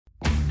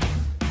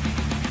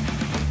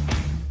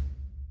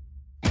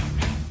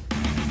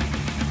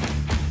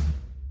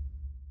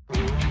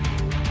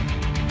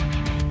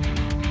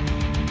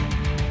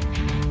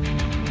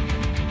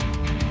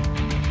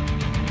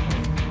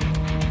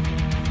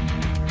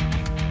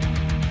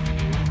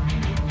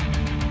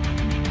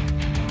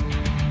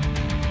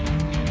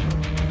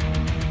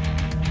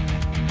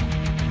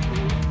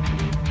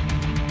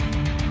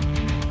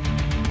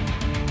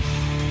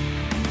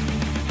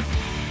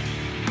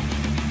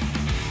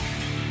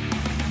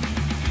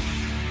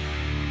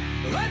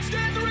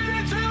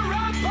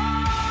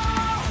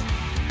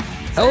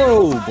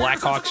Hello,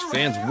 Blackhawks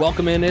fans.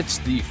 Welcome in. It's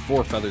the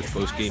Four Feathers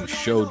postgame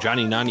show.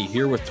 Johnny Nani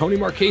here with Tony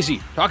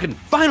Marchese, talking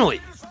finally,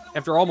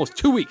 after almost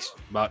 2 weeks,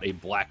 about a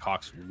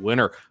Blackhawks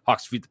winner.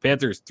 Hawks defeat the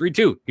Panthers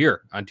 3-2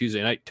 here on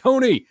Tuesday night.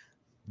 Tony,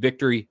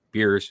 victory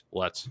beers.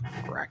 Let's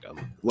crack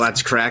them.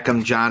 Let's crack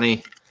them,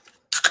 Johnny.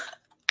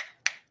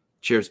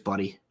 Cheers,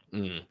 buddy.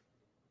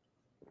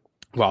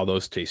 Wow,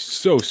 those taste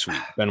so sweet.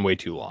 Been way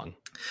too long.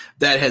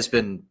 That has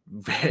been,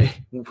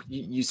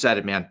 you said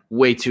it, man,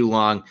 way too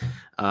long.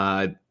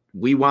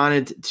 We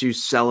wanted to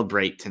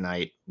celebrate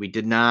tonight. We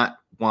did not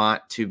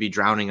want to be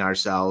drowning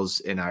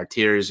ourselves in our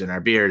tears and our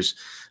beers,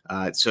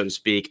 so to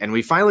speak. And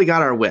we finally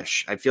got our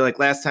wish. I feel like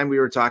last time we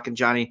were talking,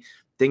 Johnny,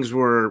 things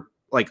were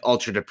like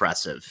ultra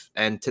depressive.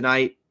 And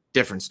tonight,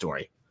 different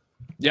story.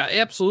 Yeah,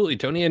 absolutely,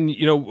 Tony. And,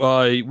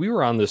 we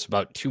were on this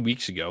about 2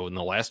 weeks ago, and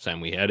the last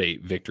time we had a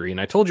victory. And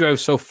I told you I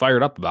was so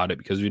fired up about it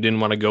because we didn't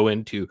want to go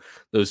into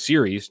those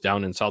series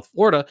down in South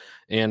Florida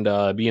and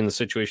be in the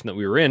situation that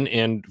we were in.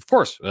 And, of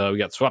course, we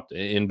got swept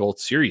in both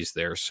series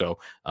there. So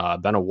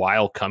been a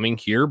while coming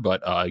here,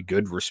 but a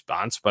good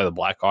response by the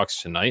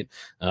Blackhawks tonight.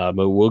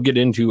 But we'll get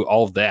into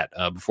all of that.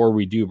 Before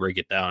we do break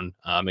it down,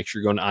 make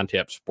sure you're going to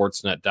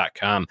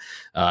ontapsportsnet.com.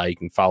 You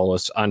can follow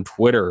us on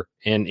Twitter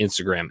and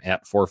Instagram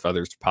at Four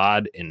Feathers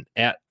Pod and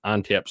at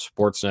OnTap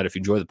Sportsnet. If you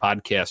enjoy the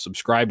podcast,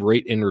 subscribe,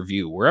 rate, and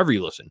review wherever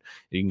you listen.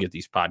 You can get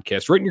these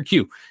podcasts right in your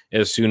queue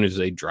as soon as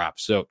they drop.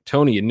 So,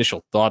 Tony,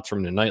 initial thoughts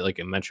from tonight. Like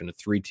I mentioned, a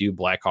 3-2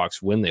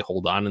 Blackhawks win. They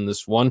hold on in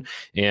this one.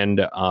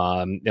 And,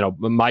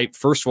 my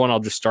first one,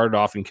 I'll just start it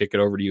off and kick it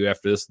over to you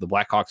after this. The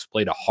Blackhawks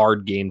played a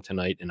hard game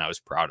tonight, and I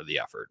was proud of the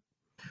effort.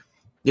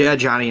 Yeah,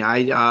 Johnny,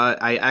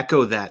 I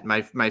echo that.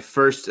 My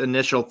first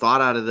initial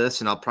thought out of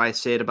this, and I'll probably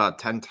say it about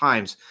 10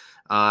 times,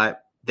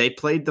 they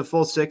played the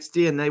full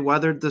 60 and they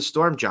weathered the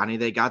storm, Johnny.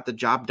 They got the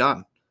job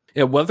done.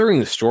 Yeah, weathering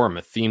the storm,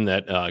 a theme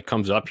that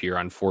comes up here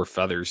on Four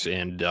Feathers,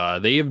 and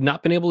they have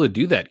not been able to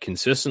do that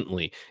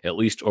consistently, at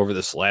least over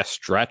this last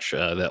stretch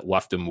that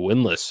left them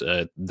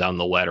winless down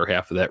the latter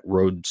half of that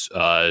road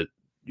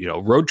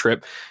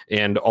trip,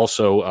 and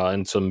also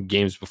in some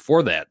games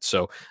before that.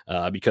 So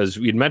because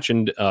we had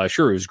mentioned,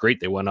 sure, it was great.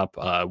 They went up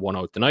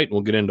 1-0 tonight, and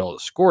we'll get into all the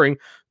scoring,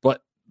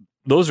 but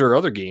those are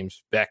other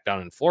games back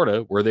down in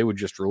Florida where they would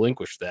just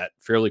relinquish that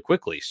fairly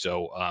quickly.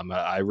 So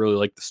I really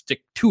like the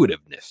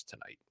stick-to-itiveness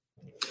tonight.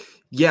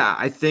 Yeah,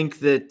 I think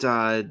that,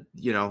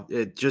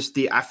 just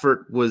the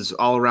effort was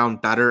all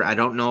around better. I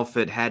don't know if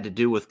it had to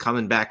do with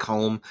coming back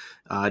home,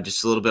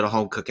 just a little bit of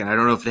home cooking. I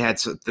don't know if it had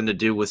something to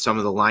do with some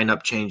of the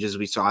lineup changes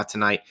we saw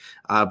tonight,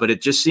 but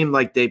it just seemed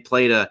like they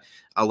played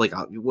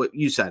what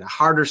you said, a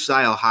harder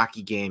style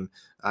hockey game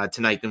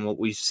tonight than what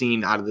we've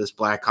seen out of this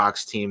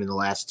Blackhawks team in the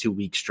last 2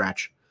 week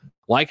stretch.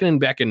 Lankinen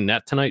back in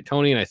net tonight,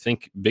 Tony, and I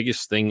think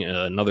biggest thing,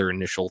 another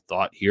initial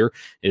thought here,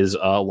 is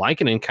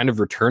Lankinen kind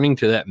of returning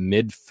to that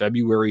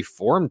mid-February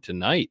form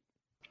tonight.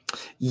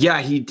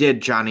 Yeah, he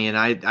did, Johnny, and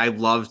I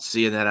loved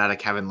seeing that out of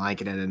Kevin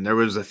Lankinen, and there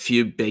was a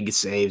few big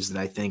saves that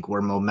I think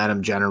were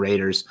momentum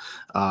generators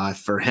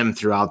for him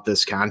throughout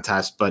this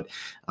contest, but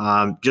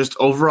just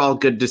overall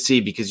good to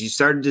see because you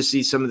started to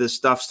see some of this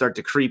stuff start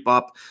to creep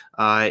up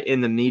in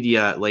the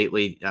media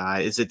lately.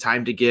 Is it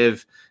time to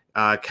give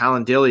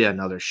Colin Delia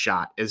another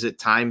shot? Is it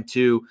time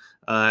to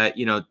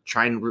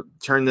try and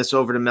turn this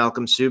over to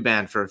Malcolm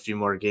Subban for a few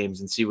more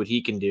games and see what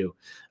he can do?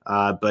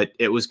 But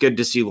it was good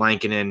to see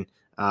Lankinen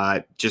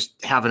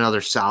just have another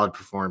solid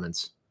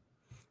performance.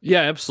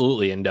 Yeah,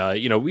 absolutely. And,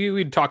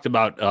 we talked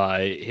about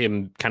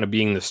him kind of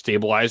being the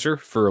stabilizer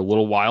for a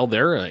little while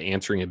there,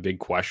 answering a big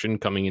question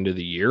coming into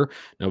the year.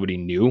 Nobody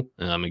knew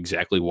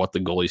exactly what the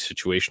goalie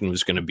situation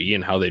was going to be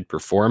and how they'd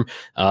perform.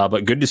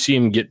 But good to see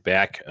him get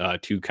back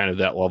to kind of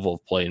that level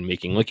of play and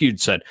making, like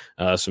you'd said,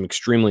 some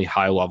extremely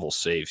high-level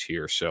saves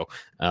here. So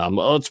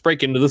let's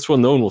break into this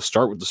one, though, and we'll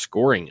start with the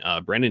scoring.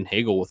 Brandon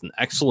Hagel with an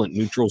excellent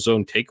neutral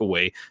zone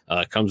takeaway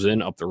comes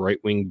in up the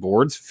right wing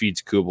boards,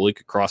 feeds Kubalik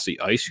across the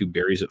ice, who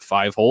buries it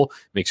 5-hole,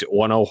 makes it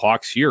 1-0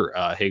 Hawks here.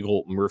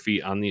 Hagel,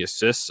 Murphy on the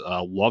assists.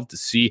 Love to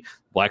see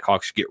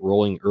Blackhawks get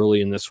rolling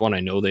early in this one. I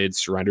know they had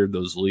surrendered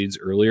those leads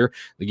earlier,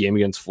 the game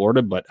against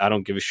Florida, but I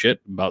don't give a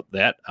shit about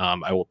that.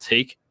 I will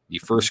take the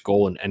first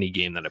goal in any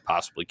game that I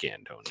possibly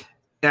can, Tony.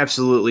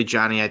 Absolutely,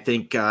 Johnny. I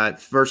think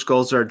first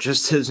goals are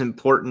just as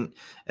important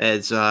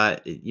as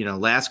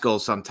last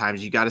goals.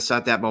 Sometimes you got to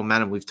set that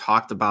momentum. We've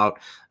talked about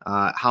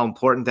how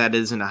important that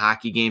is in a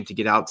hockey game to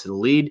get out to the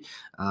lead.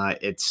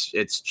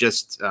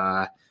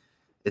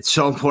 It's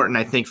so important,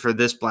 I think, for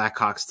this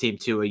Blackhawks team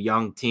too, a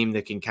young team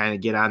that can kind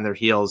of get on their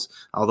heels.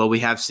 Although we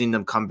have seen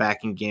them come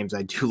back in games,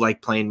 I do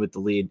like playing with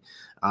the lead.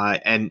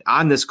 And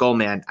on this goal,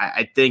 man,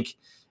 I think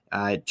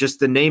just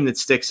the name that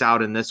sticks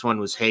out in this one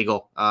was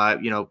Hagel.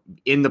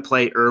 In the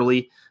play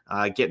early,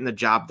 getting the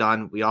job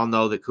done. We all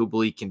know that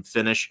Kubalik can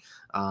finish,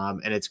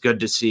 and it's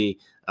good to see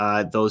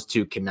those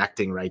two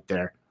connecting right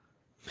there.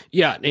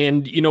 Yeah,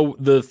 and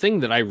the thing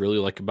that I really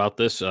like about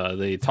this,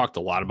 they talked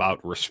a lot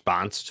about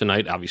response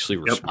tonight. Obviously,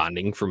 Yep.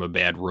 responding from a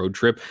bad road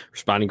trip,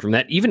 responding from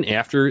that. Even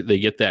after they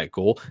get that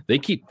goal, they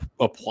keep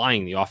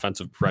applying the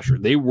offensive pressure.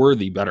 They were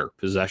the better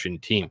possession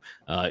team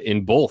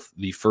in both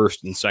the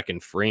first and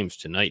second frames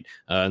tonight,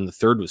 and the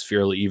third was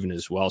fairly even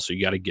as well. So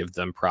you got to give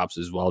them props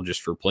as well,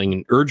 just for playing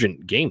an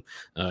urgent game.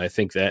 I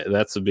think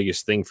that's the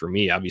biggest thing for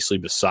me. Obviously,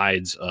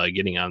 besides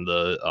getting on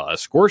the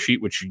score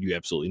sheet, which you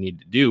absolutely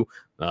need to do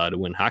to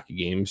win hockey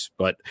games,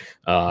 but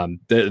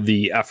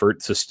the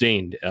effort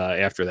sustained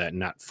after that,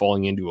 not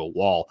falling into a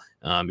wall,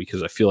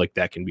 because I feel like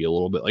that can be a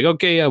little bit like,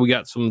 okay, yeah, we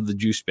got some of the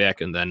juice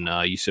back, and then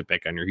you sit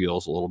back on your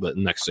heels a little bit,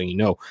 and next thing you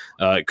know,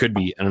 it could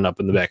be ending up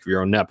in the back of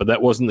your own net, but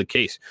that wasn't the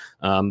case.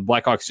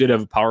 Blackhawks did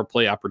have a power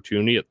play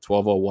opportunity at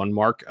 12:01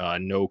 mark,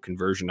 no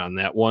conversion on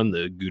that one,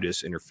 the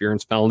Gudas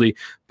interference penalty,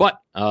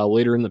 but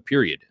later in the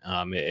period,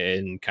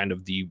 in kind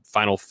of the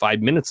final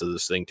 5 minutes of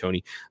this thing,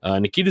 Tony,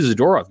 Nikita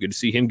Zadorov, good to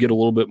see him get a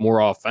little bit more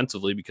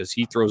offensively, because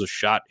he throws a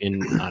shot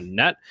in on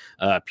net.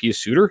 Pia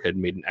Suter had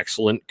made an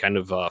excellent kind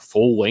of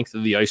full length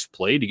of the ice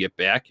play to get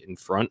back in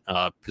front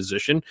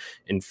position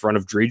in front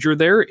of Drager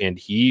there, and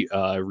he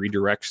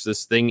redirects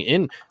this thing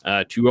in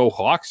 2-0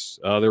 Hawks.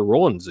 They're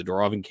rolling.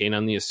 Zadorov and Kane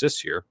on the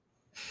assists here.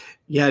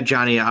 Yeah,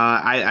 Johnny,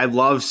 I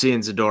love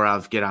seeing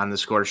Zadorov get on the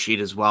score sheet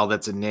as well.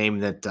 That's a name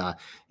that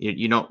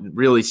you don't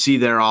really see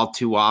there all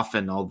too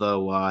often,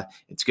 although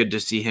it's good to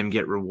see him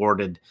get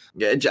rewarded.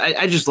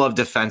 I just love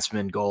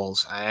defenseman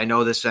goals. I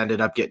know this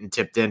ended up getting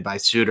tipped in by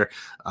Suter,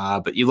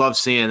 but you love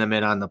seeing them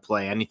in on the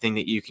play. Anything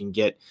that you can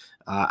get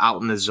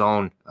out in the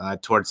zone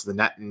towards the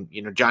net. And,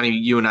 Johnny,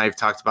 you and I have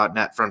talked about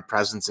net front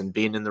presence and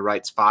being in the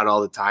right spot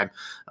all the time.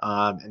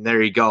 And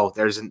there you go.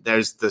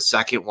 There's the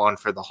second one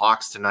for the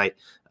Hawks tonight.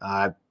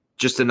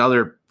 Just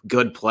another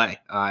good play.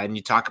 And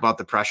you talk about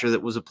the pressure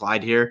that was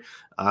applied here.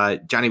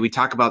 Johnny, we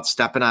talk about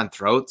stepping on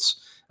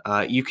throats.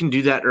 You can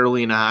do that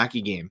early in a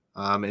hockey game.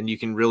 And you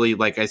can really,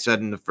 like I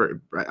said,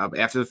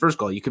 after the first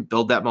goal, you could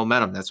build that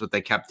momentum. That's what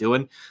they kept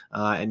doing.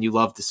 And you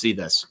love to see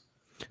this.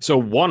 So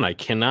one, I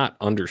cannot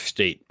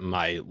understate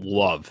my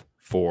love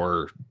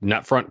for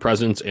net front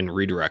presence and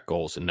redirect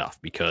goals enough,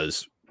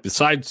 because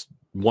besides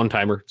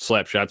one-timer,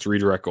 slap shots,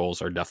 redirect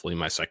goals are definitely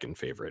my second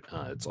favorite.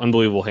 It's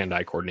unbelievable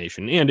hand-eye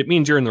coordination, and it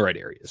means you're in the right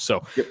areas.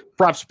 So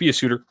props to Pia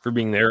Suter for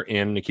being there,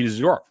 and Nikita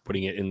Zadorov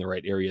putting it in the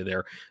right area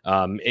there.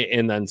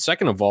 And then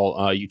second of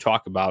all, you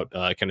talk about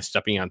kind of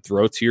stepping on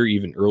throats here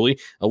even early.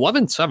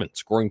 11-7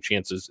 scoring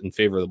chances in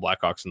favor of the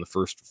Blackhawks in the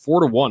first,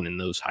 4-1 in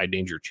those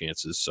high-danger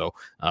chances. So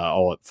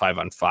all at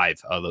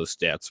 5-on-5, those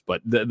stats.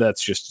 But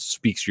that's just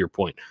speaks to your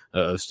point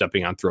of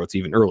stepping on throats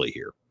even early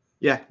here.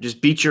 Yeah, just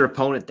beat your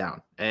opponent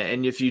down.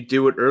 And if you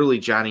do it early,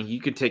 Johnny,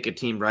 you could take a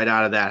team right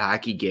out of that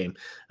hockey game.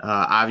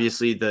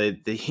 Obviously,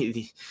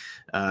 the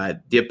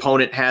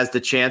opponent has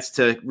the chance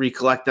to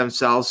recollect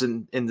themselves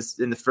in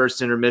the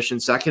first intermission,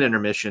 second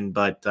intermission,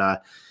 but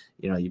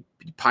you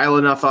pile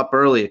enough up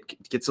early,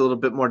 it gets a little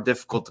bit more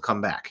difficult to come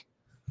back.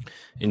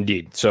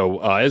 Indeed. So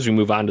as we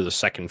move on to the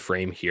second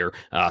frame here,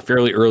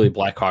 fairly early,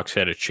 Blackhawks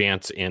had a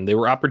chance, and they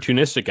were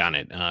opportunistic on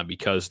it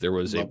because there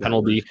was a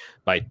penalty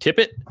by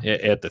Tippett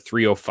at the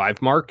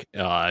 3:05 mark,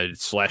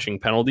 slashing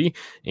penalty.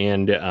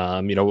 And,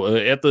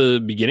 at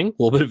the beginning,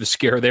 a little bit of a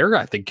scare there.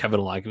 I think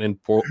Kevin Lankinen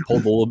pulled a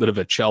little bit of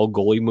a Chell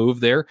goalie move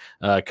there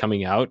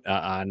coming out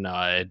on,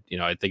 I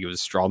think it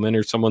was Strawman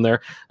or someone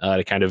there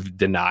to kind of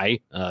deny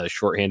a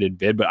shorthanded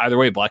bid. But either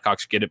way,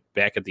 Blackhawks get it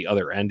back at the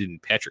other end, and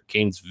Patrick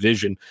Kane's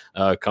vision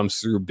comes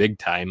through big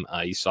time.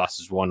 He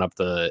sauces one up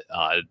the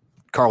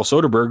Carl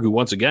Soderberg, who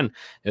once again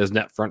has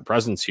net front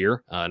presence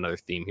here. Another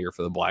theme here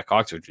for the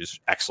Blackhawks, which is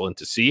excellent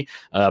to see.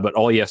 But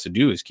all he has to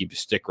do is keep his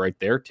stick right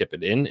there, tip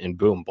it in, and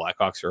boom,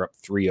 Blackhawks are up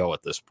 3-0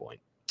 at this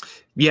point.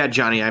 Yeah,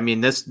 Johnny. I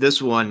mean,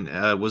 this one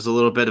was a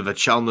little bit of a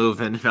Chell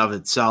move in and of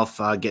itself,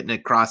 getting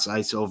it cross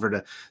ice over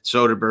to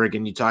Soderberg.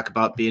 And you talk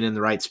about being in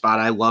the right spot.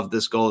 I love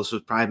this goal. This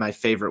was probably my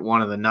favorite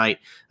one of the night,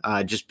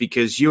 just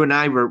because you and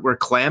I were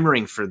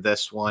clamoring for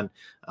this one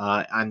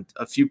on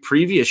a few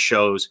previous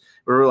shows.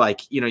 We were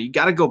like, you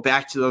got to go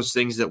back to those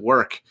things that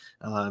work,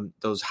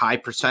 those high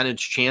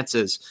percentage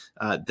chances.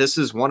 This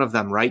is one of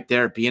them right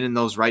there, being in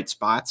those right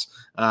spots.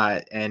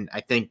 And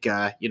I think,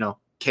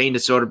 Kane to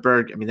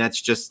Soderberg, I mean, that's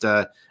just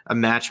a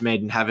match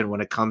made in heaven when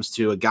it comes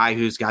to a guy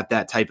who's got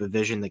that type of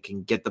vision that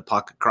can get the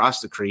puck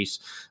across the crease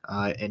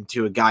and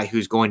to a guy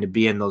who's going to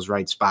be in those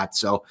right spots.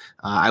 So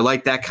I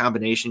like that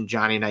combination,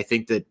 Johnny, and I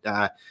think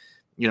that,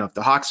 if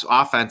the Hawks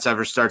offense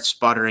ever starts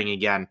sputtering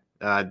again,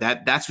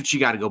 that's what you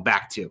got to go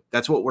back to.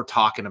 That's what we're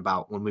talking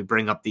about when we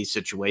bring up these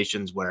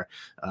situations where,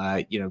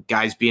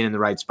 guys being in the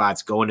right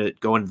spots, going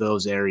to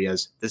those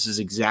areas. This is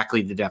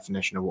exactly the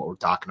definition of what we're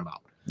talking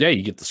about. Yeah,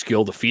 you get the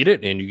skill to feed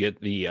it, and you get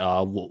the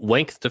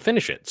length to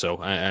finish it.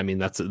 So, I mean,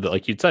 that's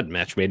like you said,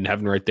 match made in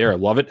heaven right there. I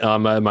love it.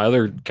 My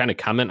other kind of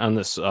comment on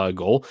this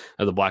goal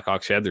the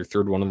Blackhawks had, their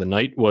third one of the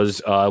night,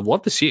 was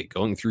love to see it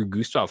going through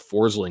Gustav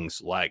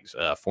Forsling's legs,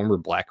 former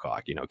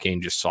Blackhawk.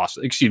 Kane just saw,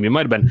 excuse me, it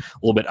might have been a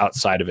little bit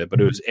outside of it, but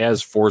it was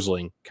as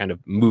Forsling kind of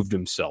moved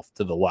himself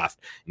to the left,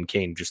 and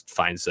Kane just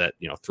finds that,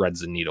 threads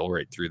the needle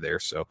right through there.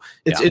 So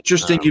it's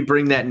interesting you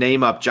bring that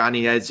name up,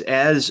 Johnny.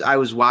 As I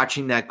was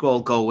watching that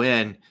goal go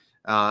in,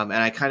 and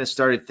I kind of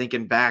started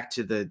thinking back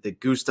to the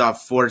Gustav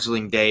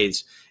Forsling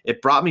days.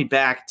 It brought me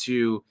back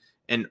to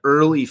an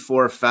early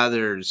Four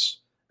Feathers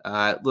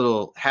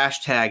little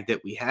hashtag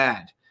that we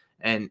had.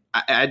 And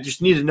I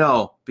just need to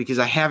know, because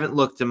I haven't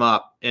looked him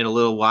up in a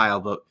little while,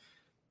 but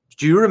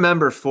do you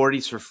remember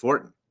 40s for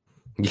Fortin?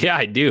 Yeah,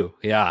 I do.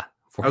 Yeah.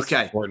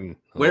 Okay. Fortin.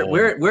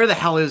 Where the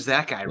hell is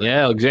that guy? Right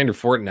now? Alexander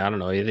Fortin. I don't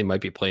know. They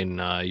might be playing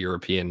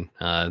European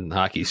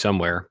hockey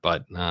somewhere,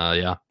 but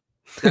yeah.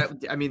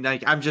 I mean,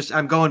 like,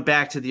 I'm going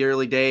back to the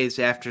early days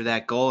after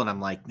that goal, and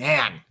I'm like,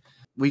 man,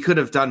 we could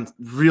have done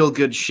real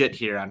good shit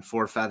here on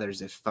Four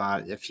Feathers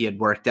if he had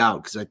worked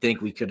out, because I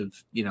think we could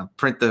have,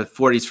 print the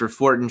 40s for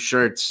Fortin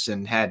shirts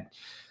and had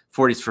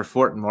 40s for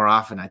Fortin more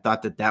often. I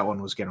thought that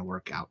one was going to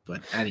work out,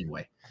 but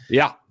anyway.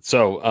 Yeah.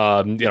 So,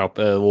 a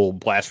little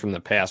blast from the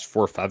past,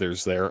 Four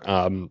Feathers there.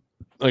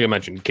 Like I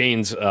mentioned,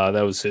 Kane's that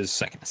was his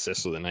second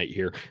assist of the night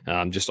here.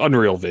 Just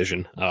unreal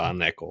vision on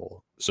that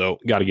goal. So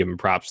got to give him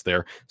props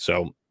there.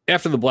 So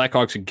after the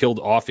Blackhawks had killed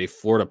off a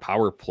Florida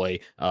power play,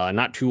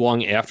 not too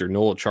long after,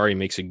 Noel Acciari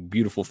makes a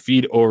beautiful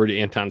feed over to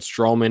Anton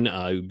Stralman,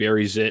 who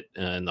buries it,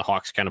 and the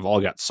Hawks kind of all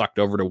got sucked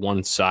over to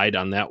one side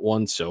on that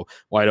one. So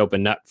wide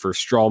open net for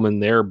Stralman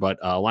there, but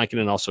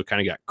Lankinen also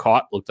kind of got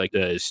caught. Looked like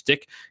his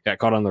stick got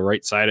caught on the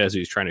right side as he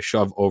was trying to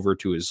shove over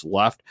to his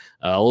left.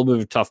 A little bit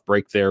of a tough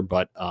break there,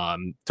 but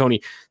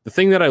Tony, the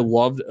thing that I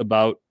loved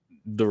about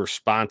the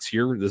response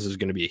here, this is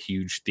going to be a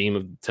huge theme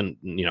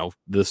of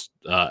this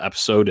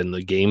episode and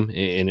the game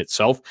in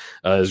itself,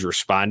 is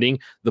responding.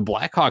 The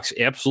Blackhawks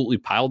absolutely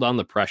piled on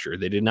the pressure.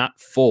 They did not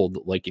fold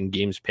like in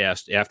games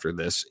past after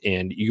this.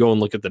 And you go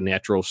and look at the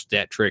natural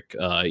stat trick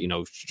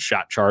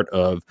shot chart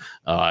of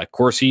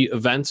Corsi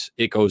events,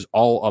 it goes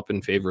all up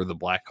in favor of the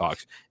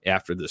Blackhawks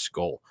after this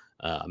goal,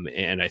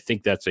 and I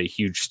think that's a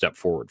huge step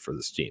forward for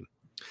this team.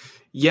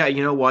 Yeah,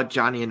 you know what,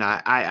 Johnny, and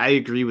I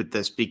agree with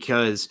this,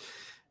 because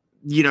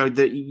you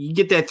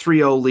get that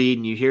 3-0 lead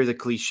and you hear the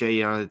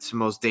cliche, it's the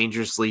most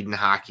dangerous lead in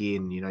hockey,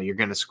 and, you're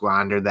going to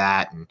squander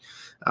that.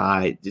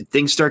 And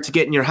things start to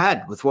get in your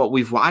head with what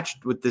we've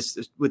watched with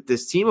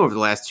this team over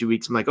the last 2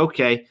 weeks. I'm like,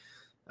 okay,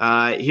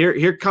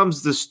 here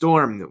comes the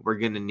storm that we're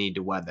going to need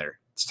to weather.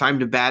 It's time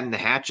to batten the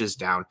hatches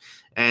down.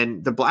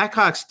 And the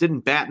Blackhawks didn't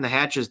batten the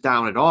hatches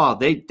down at all.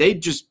 They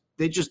just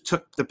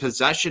took the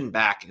possession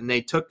back, and they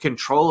took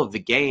control of the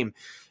game.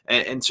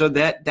 And so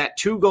that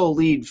 2-goal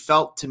lead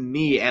felt to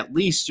me, at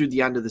least through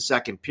the end of the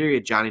second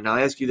period, Johnny, and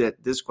I'll ask you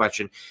this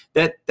question,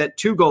 that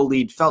 2-goal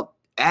lead felt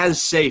as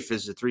safe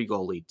as the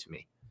 3-goal lead to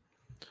me.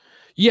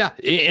 Yeah,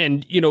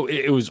 and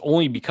it was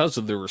only because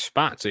of the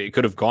response. It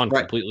could have gone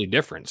completely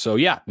different. So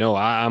yeah, no,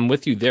 I'm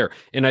with you there.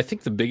 And I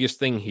think the biggest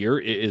thing here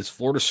is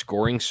Florida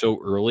scoring so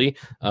early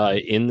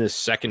in this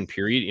second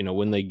period.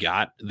 When they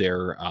got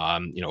their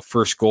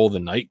first goal of the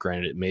night.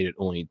 Granted, it made it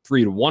only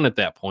 3-1 at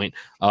that point.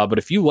 But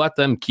if you let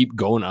them keep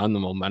going on the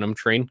momentum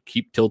train,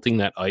 keep tilting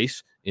that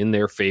ice in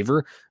their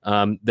favor,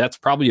 that's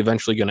probably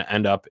eventually going to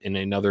end up in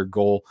another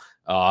goal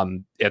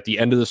at the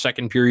end of the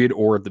second period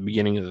or at the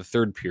beginning of the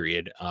third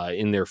period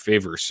in their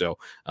favor. So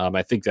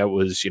I think that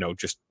was,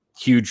 just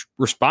huge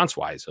response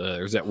wise.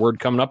 There's that word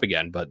coming up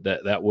again, but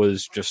that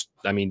was just,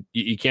 I mean,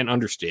 you can't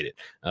understate it,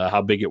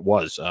 how big it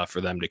was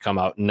for them to come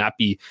out and not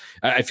be,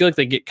 I feel like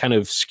they get kind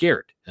of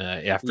scared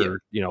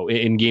after,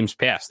 in games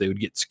past, they would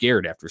get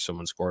scared after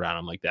someone scored on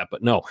them like that.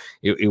 But no,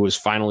 it was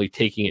finally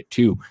taking it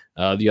to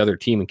the other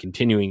team and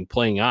continuing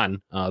playing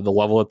on the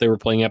level that they were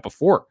playing at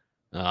before.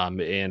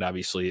 And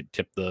obviously it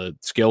tipped the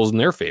scales in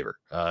their favor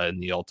in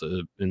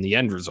the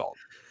end result.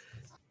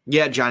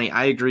 Yeah, Johnny,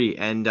 I agree.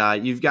 And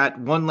you've got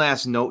one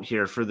last note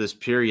here for this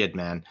period,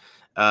 man.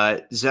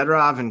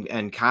 Zadorov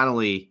and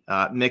Connolly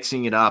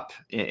mixing it up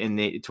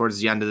towards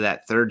the end of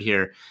that third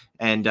here.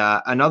 And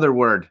another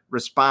word,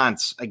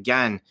 response,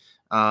 again,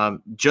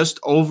 just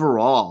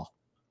overall,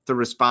 the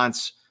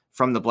response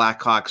from the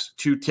Blackhawks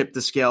to tip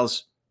the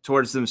scales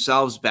towards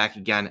themselves back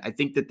again. I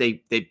think that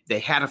they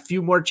had a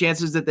few more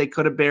chances that they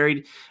could have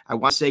buried. I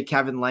want to say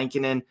Kevin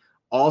Lankinen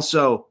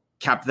also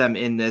kept them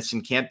in this,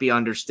 and can't be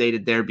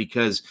understated there,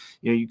 because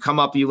you come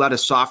up, you let a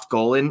soft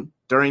goal in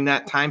during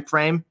that time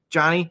frame,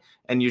 Johnny,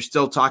 and you're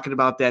still talking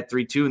about that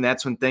 3-2, and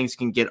that's when things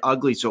can get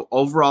ugly. So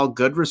overall,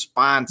 good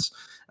response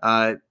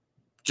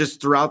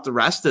just throughout the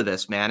rest of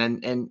this, man.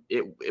 And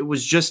it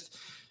was just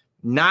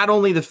not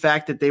only the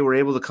fact that they were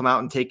able to come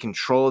out and take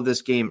control of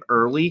this game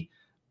early,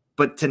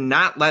 but to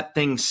not let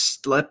things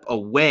slip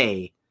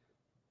away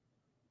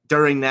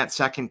during that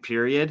second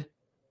period,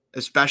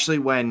 especially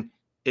when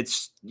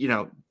it's,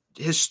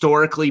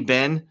 historically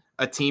been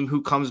a team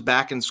who comes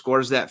back and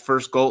scores that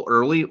first goal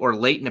early or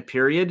late in a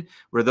period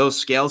where those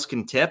scales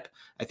can tip.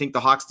 I think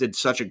the Hawks did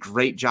such a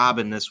great job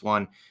in this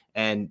one,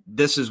 and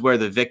this is where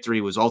the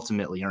victory was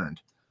ultimately earned.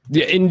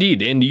 Yeah,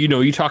 indeed. And,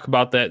 you talk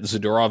about that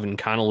Zadorov and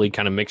Connolly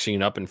kind of mixing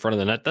it up in front of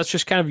the net. That's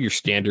just kind of your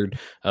standard,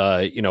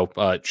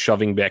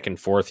 shoving back and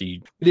forth.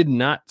 We did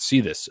not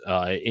see this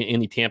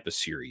in the Tampa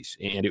series,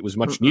 and it was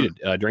much needed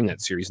during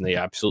that series, and they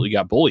absolutely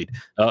got bullied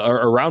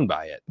around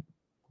by it.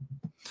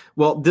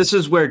 Well, this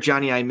is where,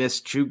 Johnny, I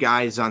miss two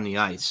guys on the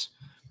ice.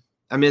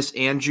 I miss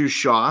Andrew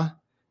Shaw,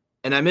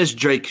 and I miss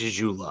Drake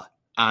Caggiula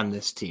on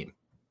this team.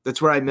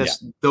 That's where I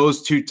miss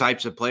those two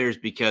types of players,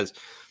 because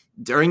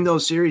during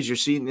those series, you're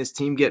seeing this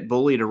team get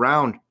bullied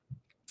around.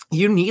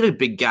 You need a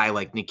big guy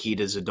like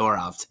Nikita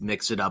Zadorov to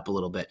mix it up a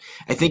little bit.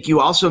 I think you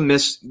also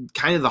miss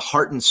kind of the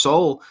heart and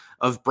soul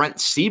of Brent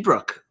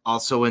Seabrook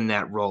also in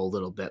that role a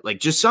little bit. Like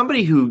just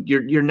somebody who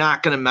you're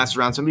not going to mess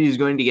around, somebody who's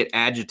going to get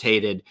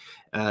agitated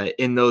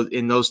in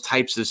those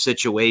types of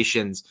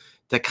situations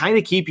to kind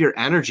of keep your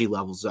energy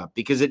levels up,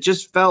 because it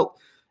just felt,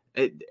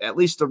 at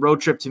least the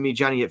road trip to me,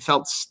 Johnny, it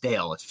felt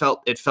stale.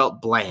 It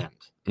felt bland.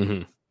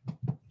 Mm-hmm.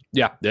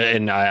 Yeah,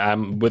 and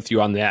I'm with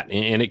you on that.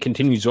 And it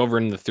continues over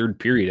in the third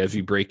period as we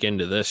break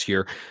into this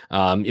here.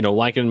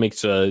 Lankinen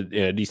makes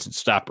a decent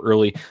stop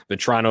early.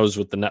 Vetrano's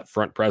with the net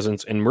front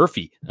presence, and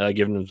Murphy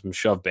giving him some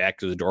shove back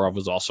because Zadorov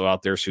was also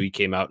out there, so he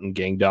came out and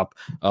ganged up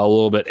a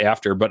little bit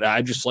after. But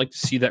I just like to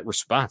see that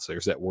response.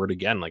 There's that word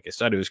again. Like I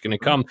said, it was going to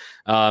come.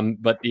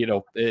 But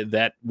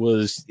that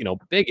was,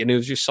 big, and it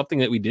was just something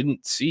that we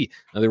didn't see.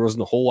 There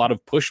wasn't a whole lot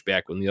of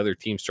pushback when the other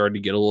team started to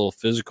get a little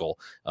physical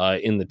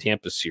in the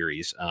Tampa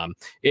series.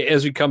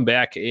 As we come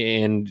back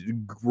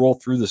and roll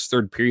through this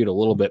third period a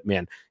little bit,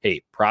 man,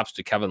 hey, props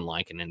to Kevin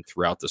Lankinen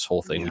throughout this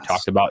whole thing. Yes. We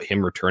talked about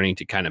him returning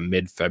to kind of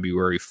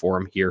mid-February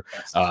form here.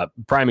 Yes.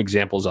 Prime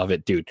examples of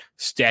it, dude.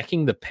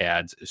 Stacking the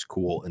pads is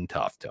cool and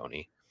tough,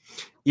 Tony.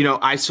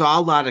 I saw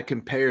a lot of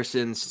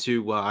comparisons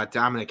to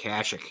Dominic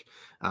Hasek,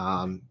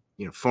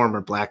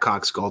 former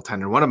Blackhawks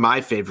goaltender, one of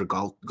my favorite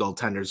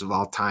goaltenders of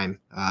all time,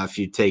 if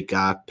you take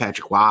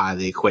Patrick Waugh out of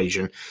the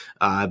equation.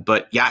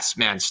 But yes,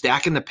 man,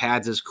 stacking the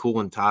pads is cool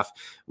and tough.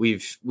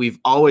 We've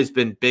always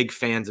been big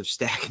fans of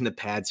stacking the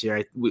pads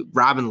here.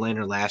 Robin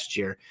Lehner last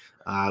year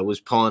was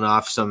pulling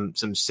off some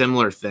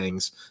similar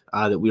things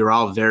that we were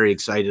all very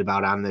excited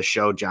about on this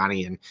show,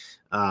 Johnny.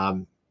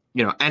 And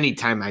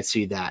anytime I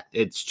see that,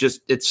 it's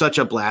such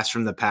a blast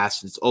from the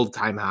past. It's old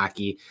time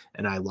hockey,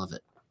 and I love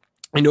it.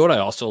 You know what I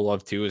also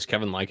love too is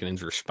Kevin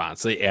Lankinen's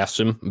response. They asked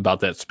him about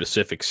that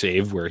specific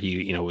save where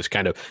he, was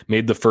kind of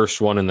made the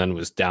first one and then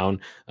was down,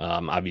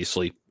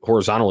 obviously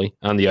horizontally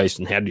on the ice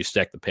and had to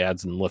stack the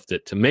pads and lift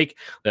it to make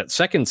that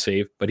second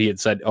save. But he had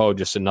said, "Oh,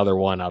 just another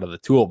one out of the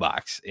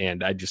toolbox,"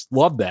 and I just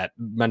love that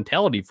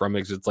mentality from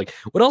it. 'Cause it's like,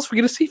 what else are we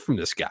going to see from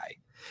this guy?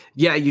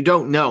 Yeah, you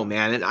don't know,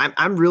 man, and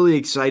I'm really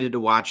excited to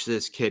watch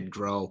this kid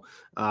grow.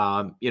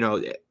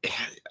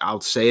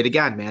 I'll say it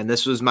again, man.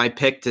 This was my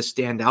pick to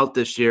stand out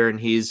this year, and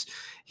he's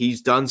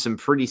done some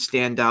pretty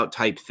standout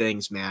type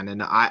things, man.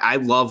 And I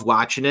love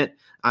watching it.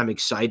 I'm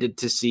excited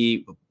to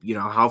see,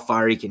 how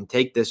far he can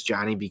take this,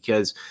 Johnny,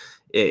 because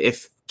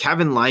if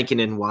Kevin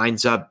Lankinen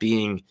winds up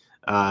being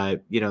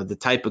the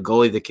type of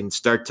goalie that can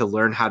start to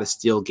learn how to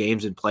steal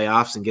games in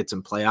playoffs and get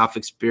some playoff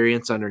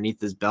experience underneath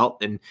his belt.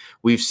 And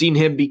we've seen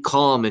him be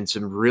calm in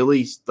some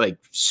really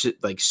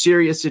like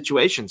serious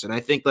situations. And I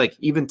think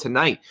even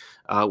tonight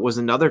was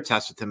another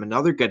test with him,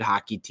 another good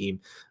hockey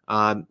team.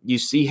 You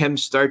see him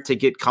start to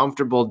get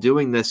comfortable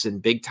doing this in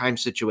big time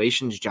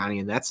situations, Johnny.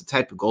 And that's the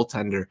type of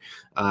goaltender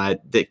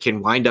that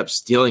can wind up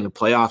stealing a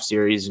playoff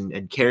series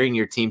and carrying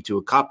your team to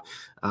a cup.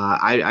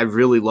 I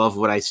really love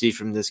what I see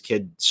from this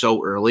kid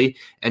so early,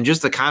 and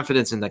just the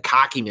confidence and the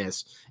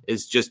cockiness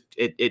is just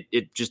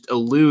it just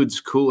eludes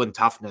cool and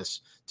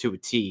toughness to a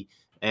T.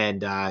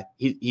 And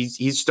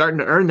he's starting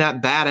to earn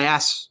that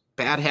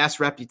badass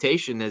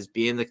reputation as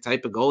being the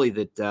type of goalie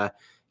that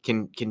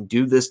can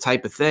do this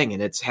type of thing,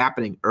 and it's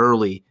happening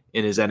early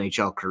in his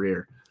NHL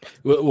career.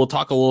 We'll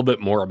talk a little bit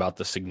more about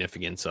the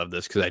significance of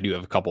this because I do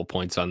have a couple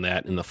points on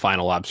that in the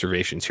final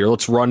observations here.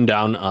 Let's run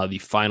down the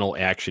final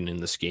action in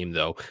this game,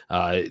 though.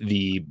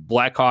 The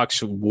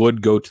Blackhawks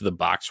would go to the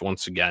box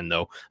once again,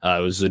 though.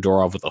 It was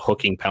Zadorov with a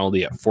hooking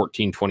penalty at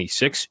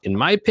 14:26. In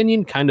my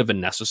opinion, kind of a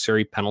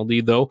necessary penalty,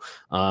 though,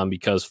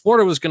 because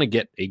Florida was going to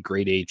get a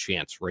grade A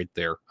chance right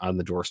there on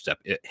the doorstep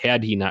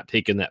had he not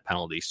taken that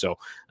penalty. So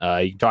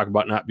you can talk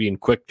about not being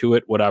quick to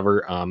it,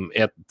 whatever.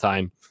 At the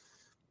time,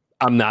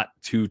 I'm not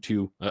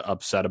too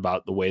upset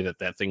about the way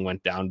that thing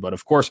went down. But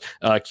of course,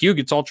 Q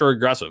gets ultra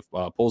aggressive,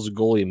 pulls the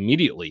goalie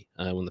immediately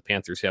when the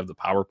Panthers have the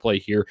power play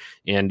here.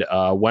 And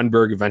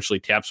Wenberg eventually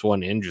taps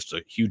one in, just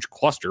a huge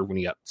cluster when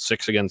you got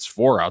 6 against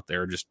 4 out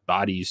there, just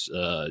bodies,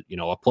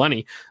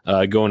 aplenty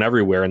going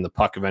everywhere. And the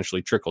puck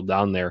eventually trickled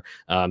down there.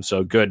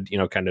 So good,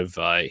 kind of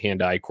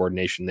hand-eye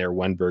coordination there.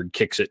 Wenberg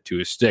kicks it to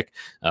his stick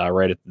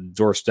right at the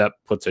doorstep,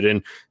 puts it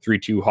in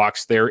 3-2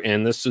 Hawks there.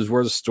 And this is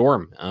where the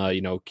storm,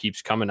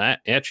 keeps coming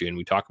at you. and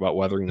we talk about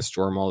weathering the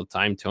storm all the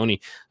time,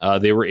 Tony.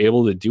 They were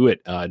able to do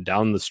it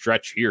down the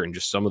stretch here, and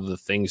just some of the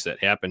things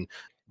that happened.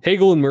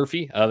 Hagel and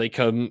Murphy, they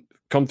come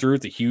through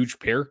with a huge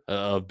pair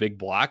of big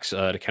blocks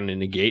to kind of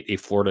negate a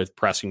Florida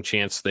pressing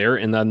chance there.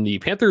 And then the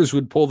Panthers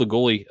would pull the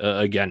goalie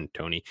again,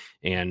 Tony.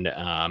 And,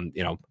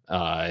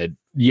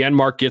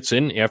 Janmark gets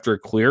in after a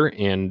clear,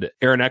 and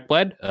Aaron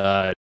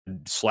Ekblad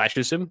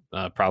slashes him,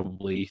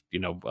 probably,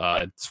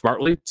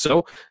 smartly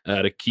so,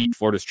 to keep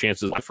Florida's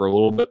chances for a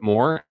little bit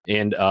more.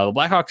 And the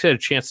Blackhawks had a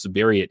chance to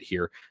bury it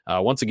here.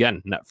 Once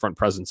again, net front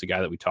presence, a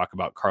guy that we talk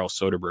about, Carl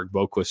Soderberg.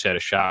 Boquist had a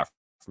shot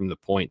from the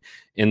point,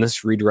 and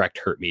this redirect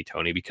hurt me,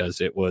 Tony,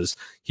 because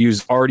he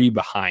was already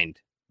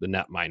behind the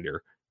netminder,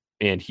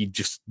 and he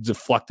just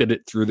deflected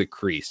it through the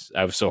crease.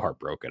 I was so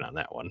heartbroken on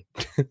that one.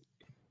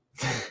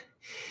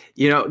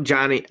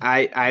 Johnny,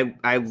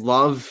 I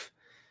love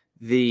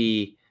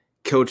the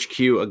Coach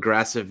Q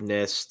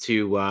aggressiveness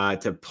to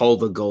pull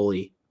the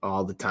goalie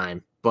all the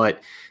time,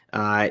 but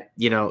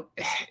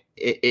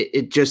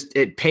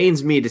it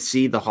pains me to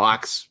see the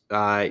Hawks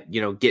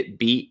get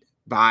beat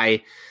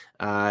by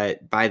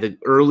the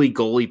early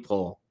goalie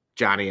pull,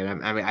 Johnny.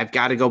 And I've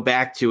got to go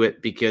back to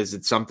it because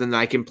it's something that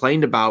I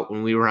complained about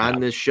when we were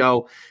on this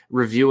show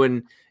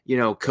reviewing,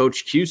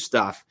 Coach Q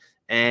stuff.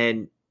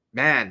 And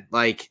man,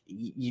 like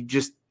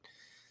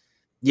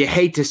you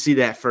hate to see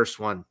that first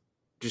one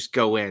just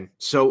go in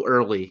so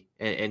early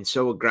and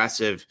so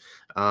aggressive.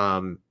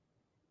 I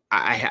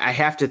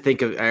have to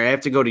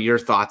go to your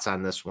thoughts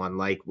on this one.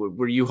 Like,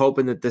 were you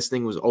hoping that this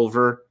thing was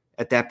over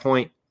at that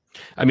point?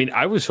 I mean,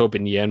 I was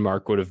hoping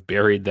Janmark would have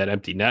buried that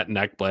empty net, and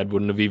Ekblad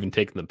wouldn't have even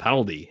taken the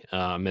penalty.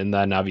 And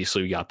then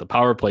obviously we got the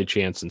power play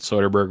chance, and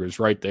Soderberg was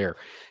right there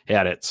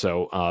at it.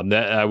 So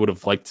that I would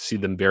have liked to see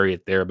them bury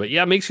it there. But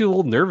yeah, it makes you a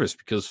little nervous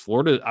because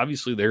Florida,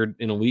 obviously, they're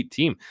an elite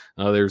team.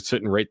 They're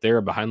sitting right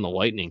there behind the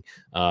Lightning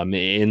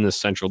in the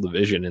Central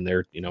Division, and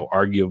they're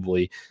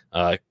arguably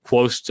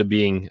close to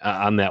being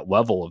on that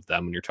level of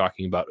them when you're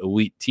talking about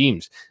elite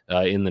teams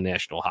in the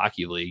National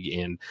Hockey League.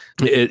 And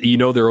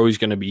they're always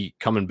going to be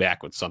coming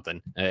back with something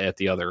at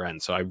the other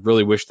end. So I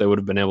really wish they would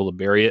have been able to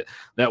bury it.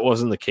 That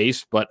wasn't the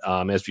case. But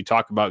as we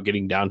talk about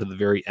getting down to the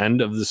very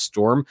end of the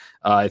storm,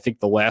 I think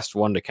the last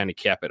one to kind of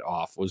cap it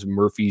off was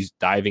Murphy's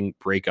diving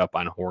breakup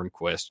on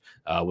Hornquist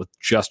with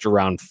just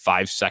around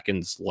 5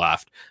 seconds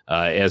left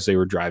as they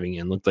were driving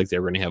in. Looked like they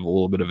were going to have a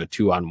little bit of a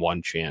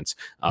 2-on-1 chance.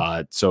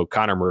 So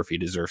Connor Murphy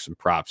deserves some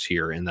props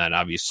here. And then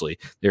obviously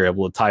they're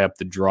able to tie up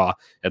the draw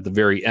at the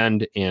very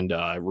end and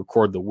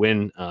record the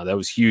win. That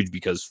was huge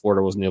because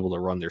Florida wasn't able to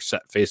run their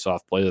set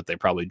face-off play that they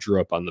probably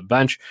drew up on the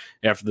bench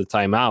after the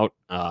timeout.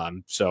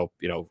 So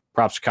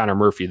props to Connor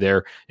Murphy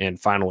there. And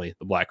finally,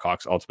 the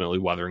Blackhawks ultimately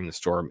weathering the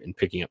storm and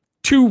picking up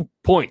 2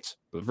 points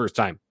for the first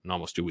time in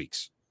almost 2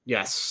 weeks.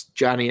 Yes,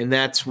 Johnny, and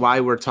that's why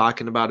we're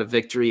talking about a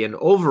victory. And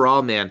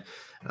overall, man,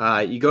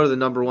 you go to the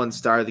number one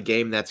star of the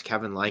game, that's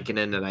Kevin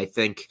Lankinen, and I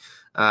think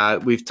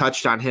we've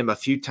touched on him a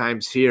few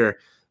times here,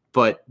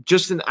 but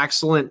just an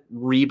excellent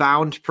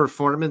rebound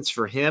performance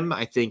for him.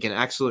 I think an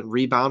excellent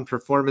rebound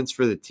performance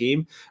for the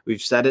team.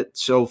 We've said it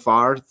so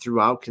far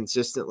throughout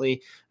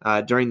consistently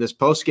during this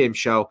postgame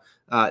show.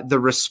 The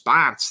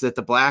response that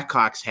the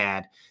Blackhawks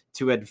had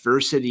to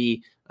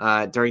adversity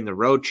during the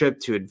road trip,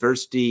 to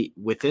adversity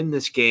within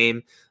this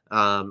game.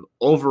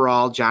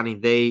 Overall, Johnny,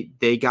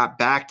 they got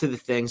back to the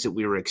things that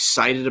we were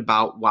excited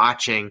about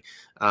watching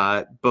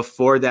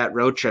before that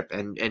road trip,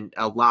 and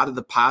a lot of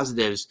the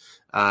positives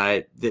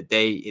that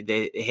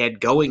they had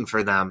going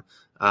for them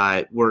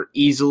were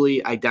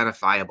easily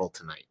identifiable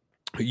tonight.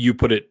 You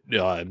put it,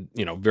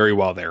 very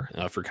well there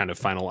for kind of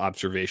final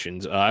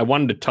observations. I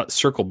wanted to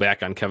circle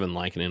back on Kevin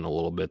Lankinen a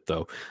little bit,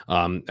 though.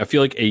 I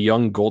feel like a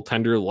young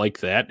goaltender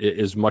like that,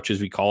 as much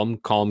as we call him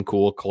calm,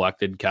 cool,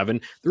 collected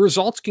Kevin, the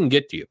results can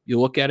get to you.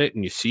 You look at it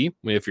and you see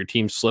if your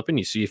team's slipping,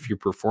 you see if your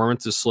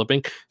performance is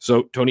slipping.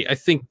 So, Tony, I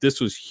think this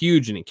was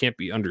huge, and it can't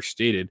be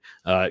understated.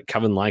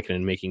 Kevin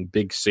Lankinen making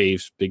big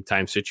saves,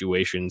 big-time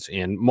situations,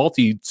 and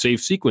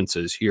multi-save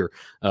sequences here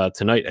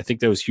tonight. I think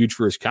that was huge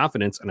for his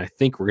confidence, and I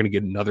think we're going to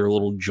get another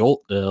little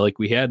jolt like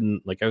we had,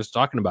 and like I was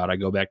talking about, I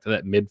go back to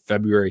that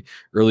mid-February,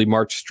 early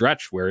March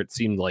stretch where it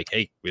seemed like,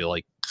 hey,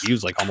 he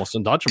was like almost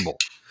untouchable.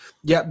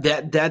 Yeah,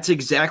 that's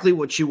exactly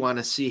what you want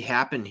to see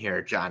happen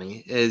here,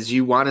 Johnny, is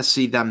you want to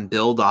see them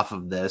build off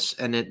of this.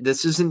 And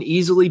this is an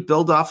easily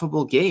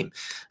build-offable game.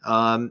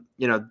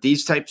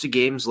 These types of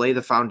games lay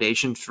the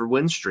foundation for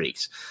win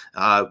streaks.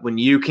 When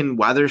you can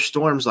weather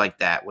storms like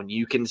that, when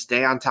you can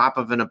stay on top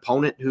of an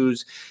opponent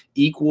who's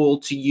equal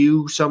to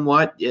you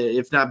somewhat,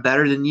 if not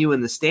better than you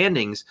in the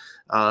standings,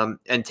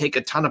 and take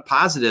a ton of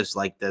positives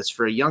like this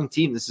for a young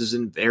team, this is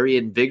a very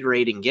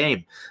invigorating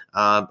game.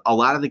 A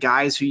lot of the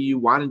guys who you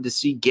wanted to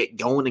see get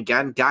going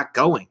again got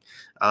going.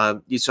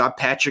 You saw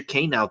Patrick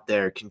Kane out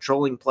there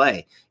controlling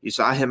play. You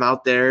saw him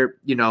out there,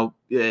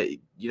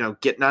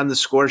 getting on the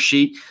score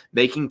sheet,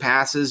 making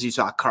passes. You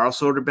saw Carl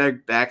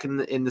Soderberg back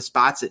in the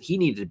spots that he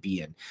needed to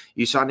be in.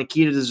 You saw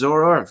Nikita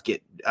Zadorov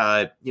get,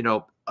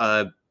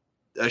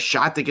 a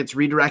shot that gets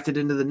redirected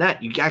into the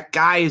net. You got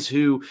guys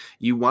who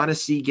you want to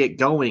see get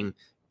going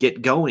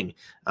get going.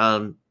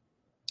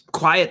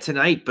 Quiet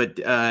tonight,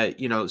 but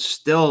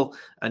still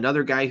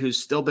another guy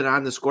who's still been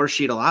on the score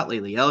sheet a lot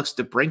lately, Alex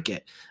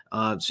DeBrincat.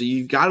 So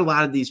you've got a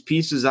lot of these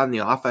pieces on the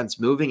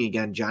offense moving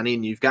again, Johnny,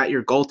 and you've got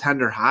your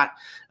goaltender hot.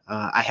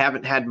 I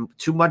haven't had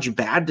too much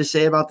bad to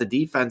say about the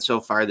defense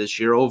so far this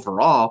year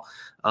overall,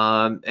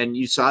 and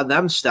you saw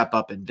them step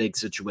up in big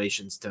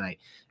situations tonight.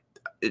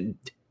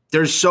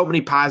 There's so many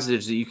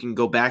positives that you can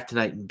go back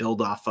tonight and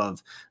build off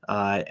of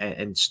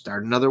and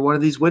start another one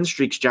of these win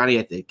streaks, Johnny.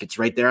 I think it's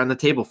right there on the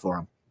table for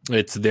them.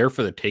 It's there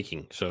for the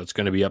taking, so it's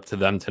going to be up to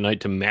them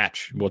tonight to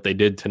match what they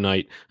did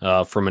tonight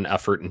from an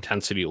effort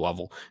intensity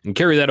level and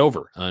carry that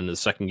over in the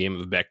second game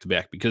of a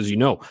back-to-back, because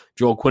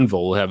Joel Quenneville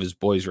will have his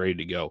boys ready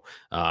to go.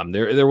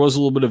 There was a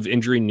little bit of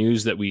injury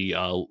news that we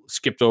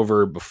skipped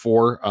over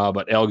before,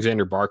 but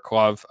Alexander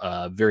Barkov,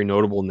 very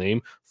notable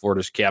name,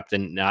 Florida's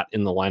captain, not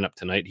in the lineup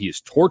tonight. He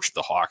has torched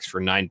the Hawks for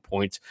 9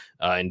 points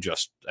in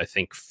just, I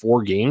think,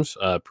 4 games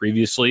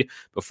previously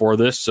before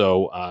this.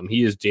 So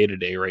he is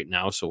day-to-day right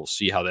now, so we'll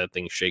see how that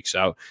thing shakes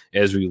out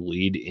as we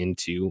lead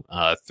into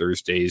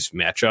Thursday's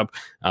matchup.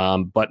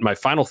 But my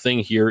final thing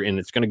here, and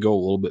it's going to go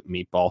a little bit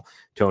meatball,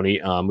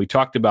 Tony, we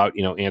talked about,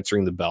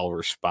 answering the bell,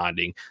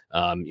 responding,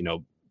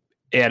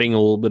 adding a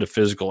little bit of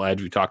physical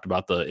edge. We talked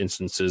about the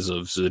instances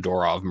of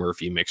Zadorov,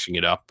 Murphy mixing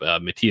it up,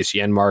 Matthias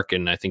Janmark,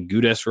 and I think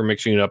Gudas were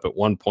mixing it up at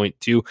one point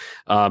too.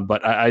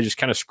 But I just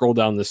kind of scroll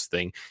down this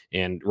thing,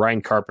 and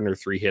Ryan Carpenter,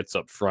 3 hits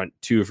up front,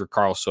 2 for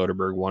Carl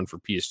Soderberg, 1 for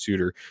Pius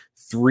Suter,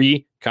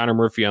 3 Connor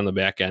Murphy on the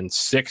back end,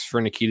 6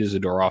 for Nikita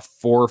Zadorov,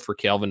 4 for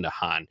Calvin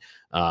DeHaan.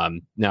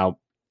 Now,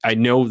 I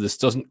know this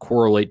doesn't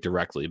correlate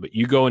directly, but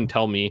you go and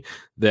tell me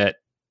that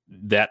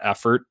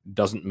effort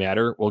doesn't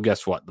matter. Well,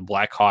 guess what? The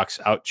Blackhawks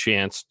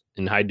outchanced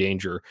in high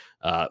danger,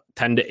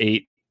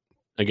 10-8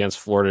 against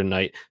Florida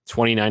tonight,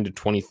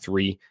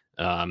 29-23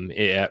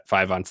 at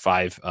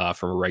 5-on-5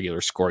 from a regular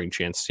scoring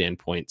chance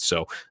standpoint.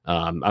 So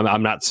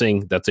I'm not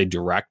saying that's a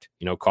direct,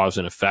 cause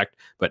and effect,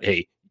 but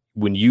hey,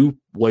 when you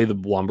lay the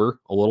lumber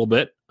a little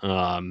bit,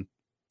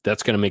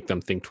 that's going to make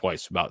them think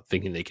twice about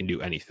thinking they can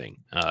do anything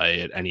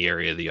at any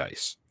area of the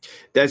ice.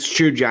 That's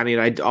true, Johnny.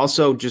 And I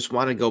also just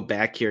want to go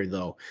back here,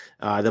 though.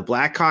 The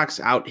Blackhawks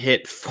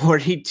out-hit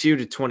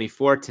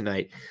 42-24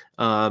 tonight.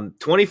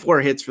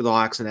 24 hits for the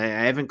Hawks, and I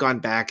haven't gone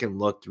back and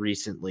looked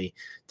recently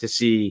to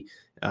see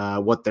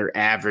what they're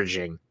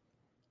averaging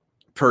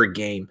per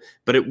game,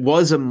 but it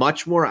was a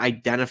much more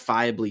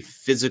identifiably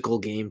physical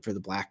game for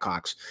the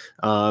Blackhawks.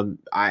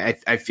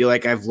 I feel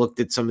like I've looked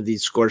at some of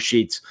these score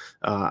sheets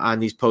on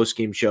these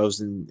post-game shows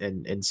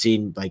and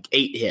seen like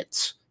 8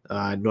 hits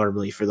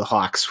normally for the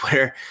Hawks,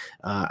 where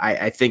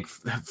I think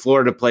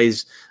Florida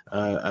plays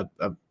a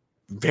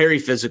very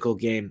physical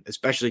game,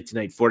 especially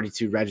tonight.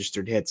 42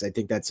 registered hits. I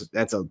think that's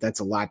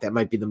a lot. That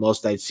might be the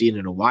most I've seen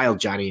in a while,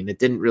 Johnny. And it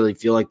didn't really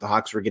feel like the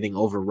Hawks were getting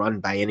overrun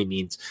by any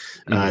means.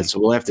 So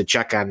we'll have to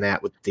check on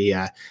that with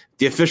the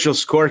official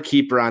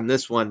scorekeeper on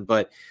this one.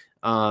 But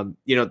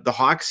the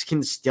Hawks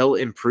can still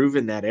improve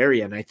in that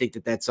area, and I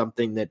think that's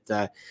something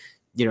that.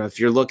 If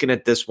you're looking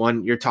at this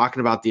one, you're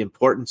talking about the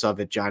importance of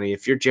it, Johnny.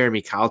 If you're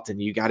Jeremy Colleton,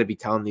 you got to be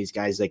telling these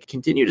guys, like,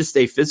 continue to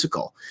stay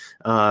physical.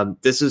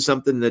 This is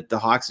something that the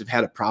Hawks have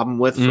had a problem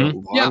with for a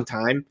long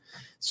time.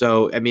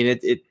 So, I mean,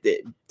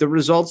 the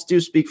results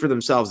do speak for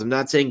themselves. I'm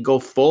not saying go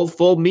full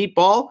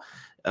meatball,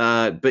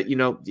 but,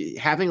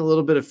 having a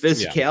little bit of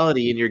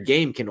physicality in your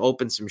game can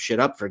open some shit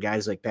up for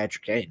guys like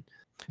Patrick Kane.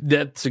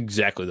 That's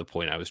exactly the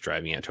point I was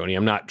driving at, Tony.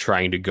 I'm not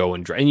trying to go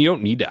and you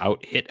don't need to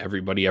out hit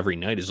everybody every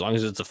night, as long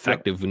as it's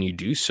effective when you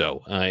do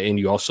so. And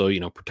you also,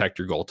 protect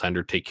your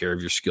goaltender, take care of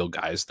your skill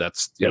guys.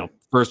 That's,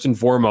 first and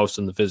foremost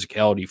in the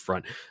physicality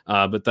front.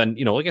 But then,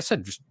 like I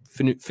said, just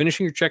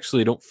finishing your checks so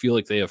they don't feel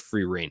like they have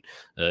free reign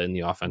in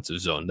the offensive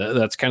zone.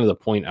 That's kind of the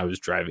point I was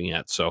driving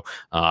at. So,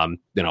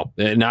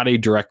 not a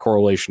direct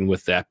correlation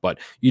with that, but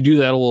you do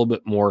that a little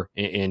bit more,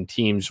 and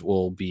teams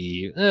will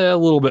be a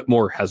little bit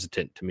more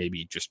hesitant to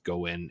maybe just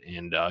go in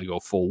and go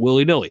full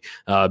willy-nilly.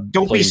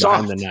 Don't be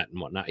soft. The net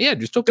and whatnot. Yeah,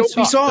 just don't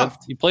be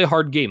soft. You play a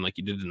hard game like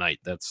you did tonight.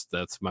 That's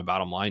my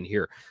bottom line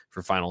here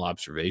for final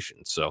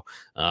observation. So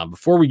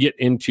before we get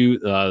into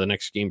the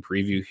next game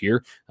preview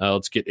here,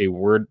 let's get a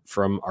word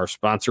from our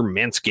sponsor,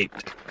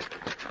 Manscaped.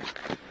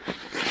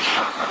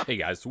 Hey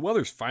guys, the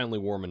weather's finally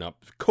warming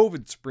up.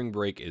 COVID spring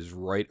break is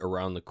right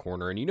around the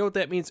corner, and you know what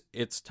that means?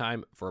 It's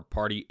time for a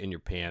party in your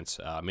pants.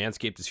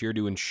 Manscaped is here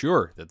to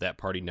ensure that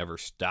party never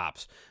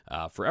stops.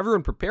 For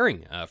everyone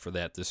preparing for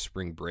that this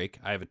spring break,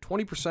 I have a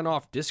 20%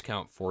 off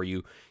discount for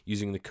you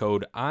using the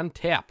code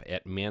ONTAP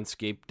at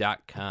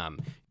manscaped.com.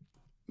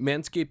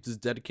 Manscaped is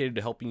dedicated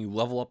to helping you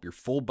level up your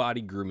full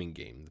body grooming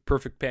game. The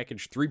Perfect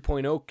Package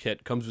 3.0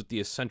 kit comes with the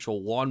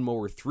essential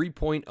Lawnmower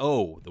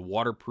 3.0, the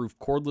waterproof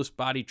cordless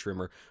body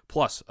trimmer,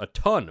 plus a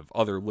ton of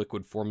other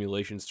liquid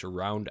formulations to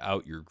round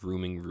out your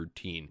grooming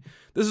routine.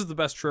 This is the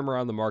best trimmer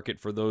on the market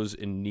for those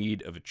in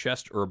need of a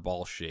chest or a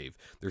ball shave.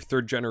 Their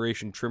 3rd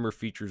generation trimmer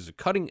features a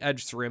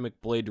cutting-edge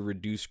ceramic blade to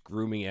reduce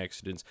grooming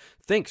accidents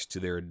thanks to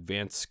their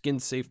advanced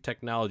skin-safe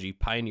technology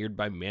pioneered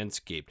by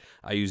Manscaped.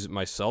 I use it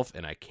myself,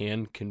 and I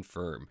can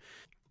confirm.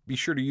 Be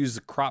sure to use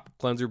the Crop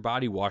Cleanser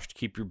Body Wash to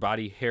keep your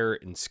body, hair,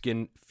 and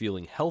skin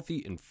feeling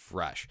healthy and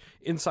fresh.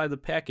 Inside the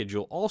package,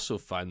 you'll also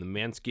find the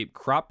Manscaped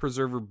Crop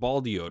Preserver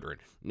Ball Deodorant,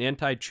 an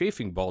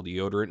anti-chafing ball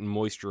deodorant and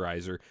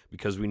moisturizer,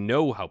 because we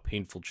know how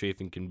painful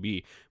chafing can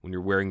be when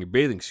you're wearing your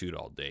bathing suit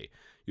all day.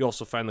 You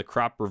also find the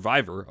Crop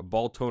Reviver, a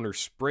ball toner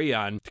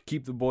spray-on to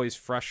keep the boys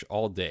fresh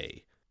all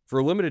day. For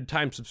a limited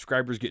time,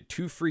 subscribers get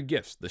 2 free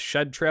gifts, the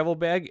Shed Travel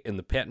Bag and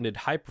the patented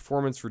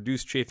high-performance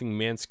reduced chafing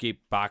Manscaped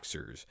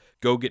Boxers.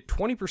 Go get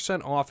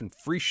 20% off and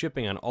free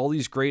shipping on all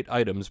these great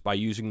items by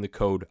using the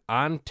code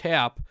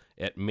ONTAP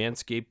at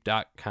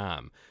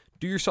manscaped.com.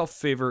 Do yourself a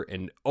favor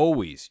and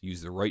always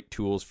use the right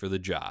tools for the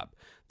job.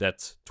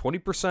 That's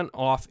 20%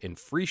 off and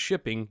free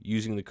shipping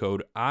using the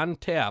code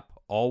ONTAP,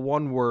 all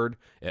one word,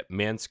 at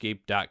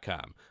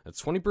manscaped.com.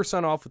 That's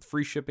 20% off with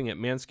free shipping at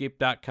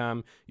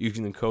manscaped.com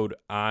using the code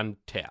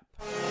ONTAP.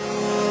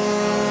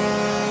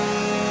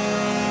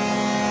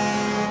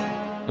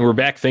 And we're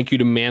back. Thank you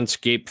to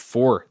Manscaped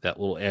for that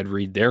little ad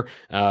read there.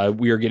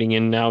 We are getting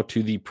in now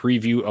to the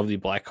preview of the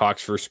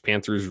Blackhawks versus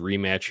Panthers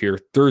rematch here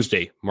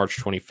Thursday, March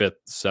 25th,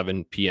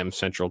 7 p.m.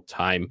 Central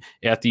Time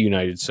at the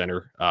United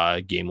Center.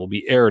 Game will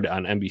be aired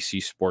on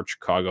NBC Sports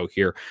Chicago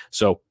here.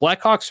 So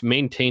Blackhawks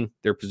maintain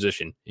their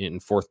position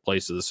in 4th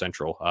place of the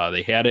Central.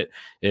 They had it.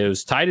 It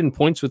was tied in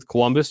points with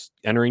Columbus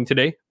entering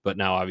today, but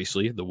now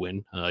obviously the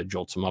win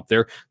jolts them up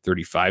there.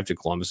 35 to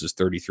Columbus's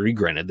 33.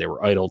 Granted, they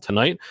were idle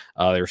tonight.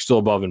 They were still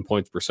above in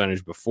points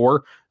percentage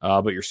before,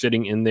 but you're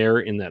sitting in there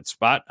in that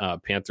spot.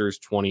 Panthers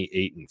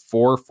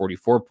 28-4,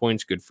 44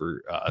 points, good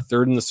for a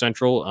third in the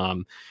Central.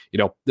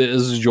 This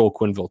is a Joel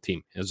Quenneville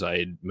team, as I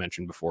had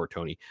mentioned before,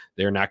 Tony.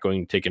 They're not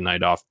going to take a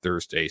night off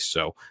Thursday,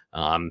 so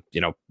a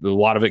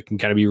lot of it can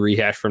kind of be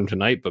rehashed from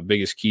tonight, but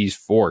biggest keys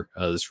for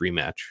this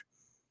rematch.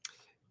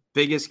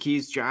 Biggest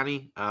keys,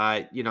 Johnny.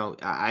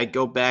 I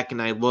go back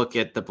and I look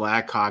at the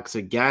Blackhawks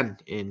again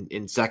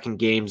in second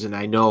games, and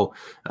I know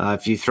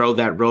if you throw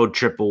that road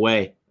trip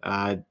away,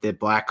 the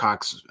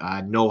Blackhawks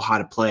know how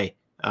to play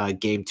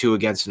game 2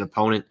 against an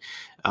opponent.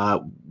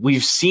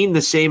 We've seen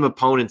the same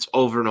opponents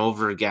over and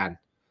over again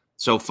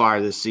so far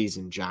this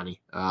season,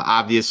 Johnny.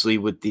 Obviously,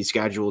 with the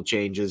schedule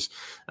changes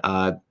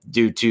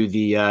due to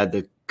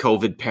the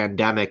COVID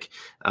pandemic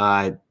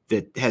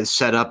that has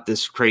set up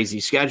this crazy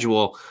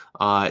schedule,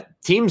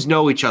 teams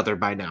know each other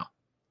by now.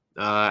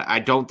 I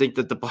don't think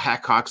that the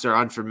Blackhawks are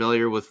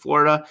unfamiliar with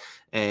Florida,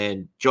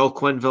 and Joel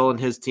Quenneville and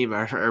his team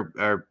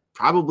are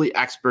probably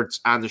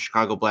experts on the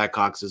Chicago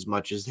Blackhawks as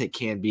much as they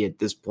can be at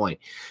this point.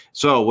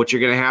 So what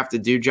you're going to have to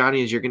do,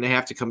 Johnny, is you're going to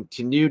have to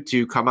continue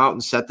to come out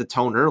and set the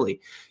tone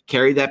early,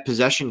 carry that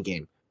possession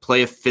game,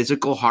 play a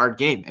physical, hard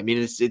game. I mean,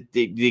 it's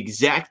the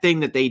exact thing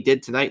that they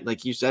did tonight.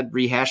 Like you said,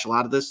 rehash a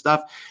lot of this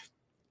stuff.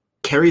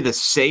 Carry the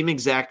same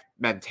exact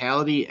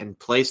mentality and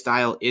play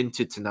style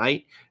into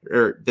tonight,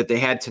 or that they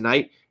had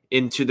tonight,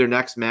 into their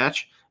next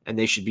match, and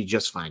they should be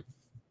just fine.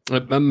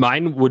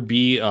 Mine would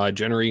be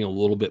generating a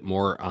little bit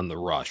more on the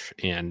rush.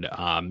 And,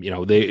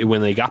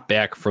 when they got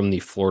back from the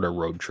Florida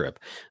road trip,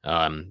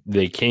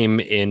 they came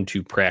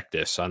into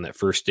practice on that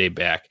first day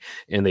back,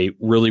 and they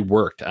really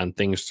worked on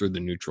things through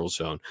the neutral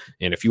zone.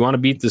 And if you want to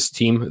beat this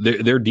team,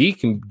 their D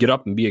can get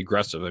up and be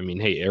aggressive. I mean,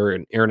 hey,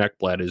 Aaron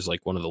Ekblad is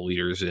like one of the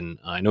leaders, and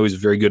I know he's a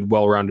very good,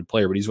 well-rounded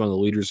player, but he's one of the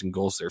leaders in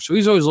goals there. So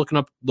he's always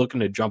looking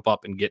to jump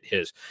up and get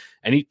his.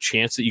 Any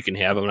chance that you can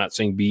have, I'm not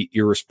saying be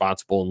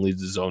irresponsible and leave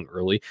the zone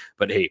early,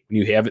 but hey, when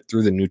you have it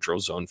through the neutral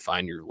zone,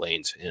 find your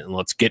lanes and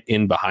let's get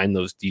in behind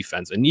those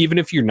defense. And even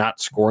if you're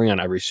not scoring on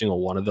every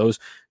single one of those,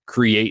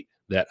 create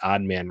that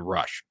odd man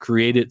rush.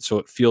 Create it so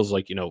it feels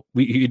like,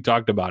 we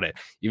talked about it.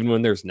 Even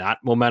when there's not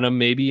momentum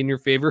maybe in your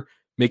favor,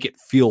 make it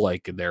feel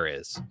like there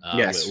is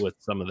with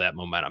some of that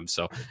momentum.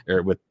 So,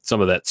 or with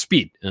some of that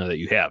speed that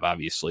you have,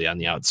 obviously, on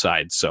the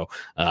outside. So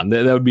that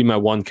would be my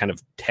one kind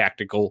of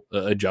tactical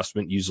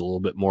adjustment. Use a little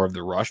bit more of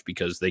the rush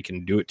because they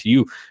can do it to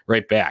you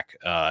right back.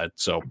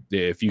 So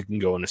if you can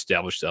go and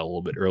establish that a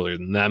little bit earlier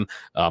than them,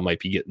 might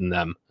be getting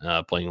them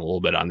playing a little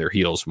bit on their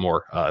heels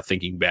more,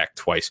 thinking back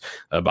twice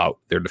about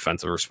their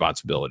defensive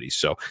responsibilities.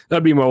 So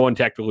that'd be my one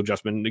tactical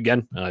adjustment. And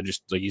again,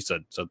 just like you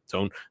said, set the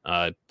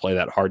tone, play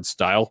that hard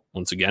style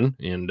once again.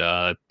 And,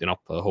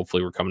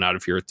 hopefully we're coming out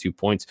of here with 2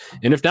 points.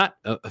 And if not,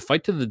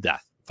 fight to the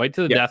death. Fight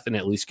to the death and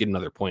at least get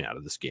another point out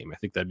of this game. I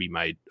think that'd be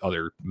my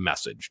other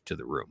message to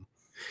the room.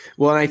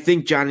 Well, and I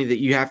think, Johnny, that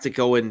you have to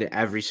go into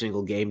every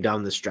single game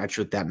down the stretch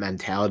with that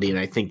mentality. And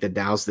I think that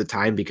now's the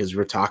time, because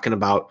we're talking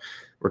about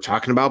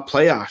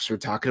playoffs. We're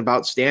talking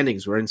about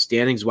standings. We're in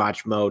standings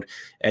watch mode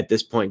at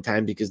this point in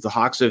time, because the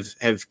Hawks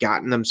have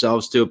gotten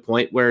themselves to a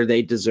point where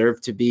they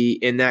deserve to be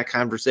in that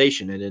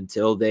conversation. And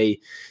until they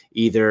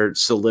either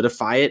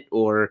solidify it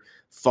or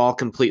fall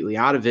completely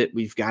out of it,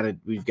 we've got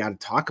to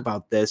talk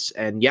about this.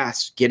 And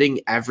yes, getting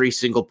every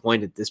single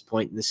point at this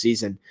point in the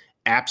season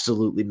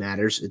absolutely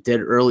matters. It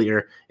did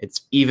earlier.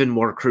 It's even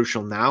more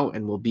crucial now,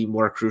 and will be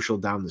more crucial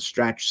down the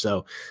stretch.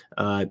 So,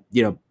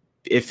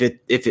 if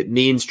it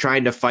means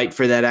trying to fight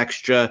for that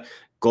extra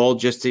goal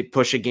just to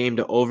push a game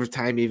to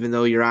overtime, even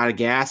though you're out of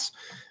gas,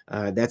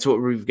 that's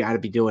what we've got to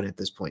be doing at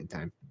this point in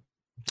time.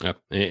 Yeah,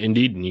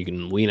 indeed. And you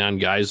can lean on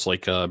guys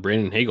like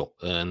Brandon Hagel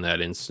in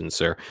that instance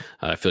there.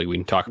 I feel like we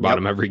can talk about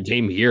him every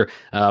game here,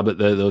 but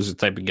those are the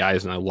type of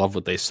guys, and I love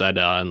what they said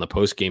in the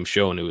post-game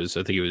show, and I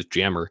think it was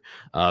Jammer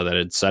that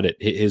had said it.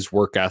 His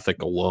work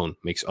ethic alone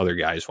makes other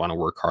guys want to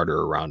work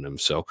harder around him.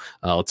 So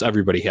let's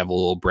everybody have a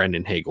little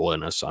Brandon Hagel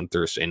in us on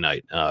Thursday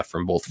night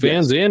from both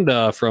fans and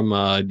from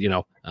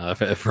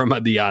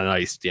from the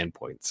on-ice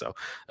standpoint. So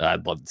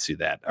I'd love to see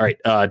that. All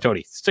right,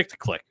 Tony, stick to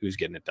Click. Who's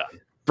getting it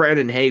done?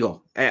 Brandon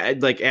Hagel,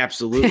 like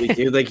absolutely,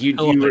 dude. Like you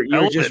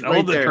were just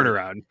right there.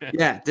 Turnaround.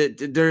 Yeah,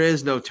 there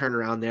is no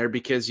turnaround there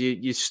because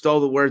you stole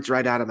the words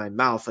right out of my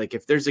mouth. Like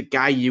if there's a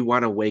guy you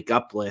want to wake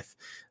up with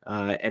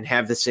and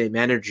have the same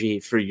energy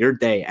for your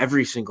day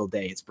every single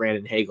day, it's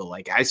Brandon Hagel.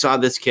 Like I saw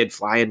this kid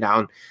flying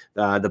down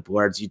the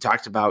boards. You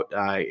talked about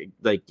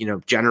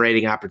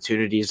generating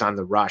opportunities on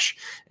the rush,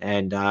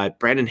 and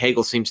Brandon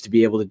Hagel seems to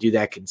be able to do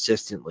that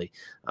consistently.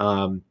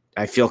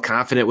 I feel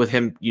confident with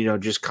him,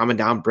 just coming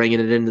down, bringing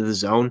it into the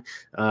zone.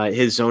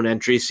 His zone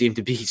entries seem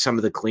to be some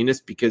of the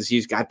cleanest because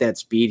he's got that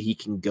speed. He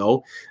can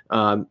go.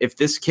 If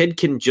this kid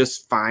can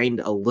just find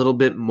a little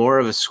bit more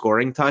of a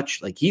scoring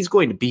touch, like he's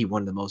going to be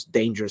one of the most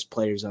dangerous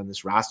players on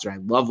this roster. I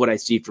love what I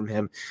see from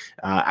him.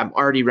 I'm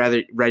already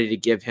ready to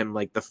give him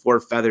like the Four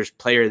Feathers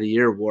Player of the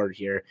Year award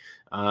here.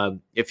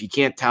 If you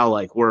can't tell,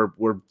 like we're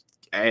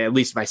at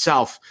least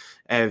myself,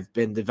 have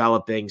been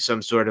developing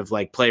some sort of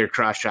like player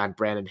crush on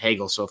Brandon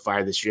Hagel so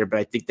far this year, but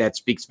I think that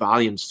speaks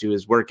volumes to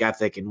his work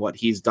ethic and what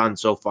he's done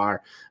so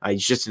far.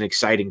 He's just an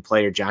exciting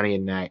player, Johnny,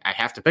 and I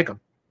have to pick him.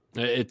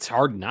 It's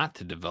hard not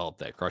to develop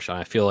that crush on.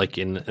 I feel like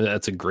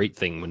that's a great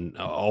thing when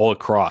all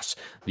across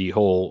the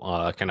whole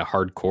kind of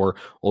hardcore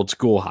old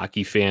school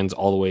hockey fans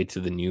all the way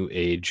to the new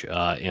age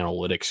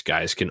analytics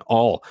guys can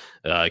all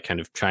kind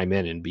of chime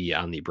in and be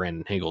on the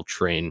Brandon Hagel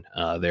train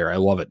there. I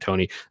love it,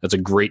 Tony. That's a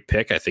great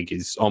pick. I think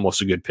he's almost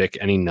a good pick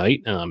any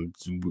night.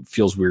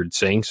 Feels weird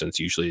saying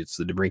since usually it's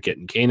the DeBrincat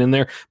and Kane in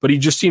there, but he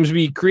just seems to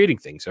be creating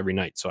things every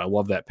night. So I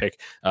love that pick.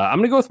 I'm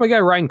going to go with my guy,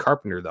 Ryan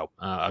Carpenter, though.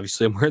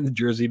 Obviously, I'm wearing the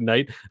jersey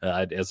tonight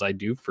as I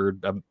do for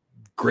a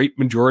great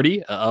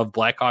majority of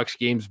Blackhawks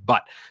games,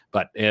 but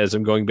as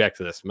I'm going back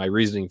to this, my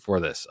reasoning for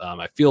this,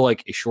 I feel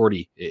like a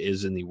shorty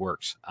is in the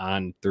works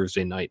on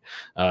Thursday night.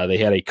 They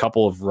had a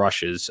couple of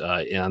rushes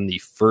on the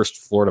first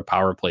Florida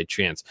power play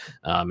chance.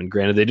 And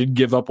granted, they did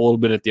give up a little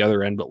bit at the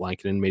other end, but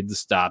Lankinen made the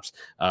stops.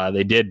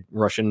 They did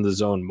rush into the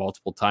zone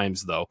multiple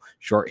times, though,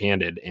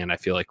 shorthanded. And I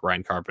feel like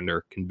Ryan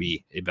Carpenter can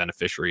be a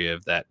beneficiary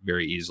of that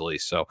very easily.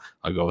 So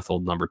I'll go with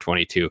old number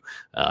 22,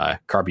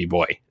 Carby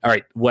boy. All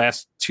right,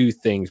 last two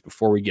things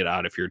before we get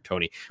out of here,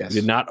 Tony. Yes. We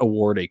did not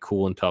award a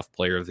cool and tough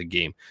player of the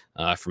game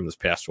from this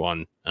past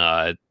one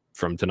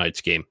from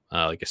tonight's game,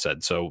 like I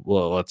said. So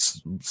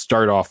let's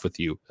start off with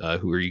you.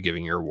 Who are you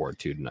giving your award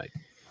to tonight?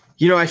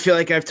 I feel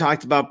like I've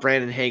talked about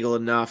Brandon Hagel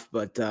enough,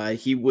 but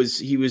he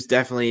was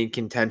definitely in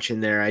contention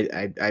there.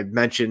 I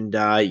mentioned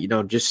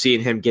just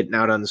seeing him getting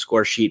out on the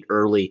score sheet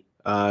early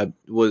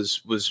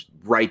was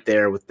right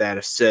there with that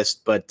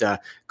assist. But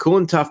cool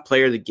and tough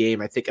player of the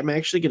game. I think I'm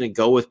actually going to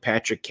go with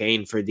Patrick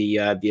Kane for the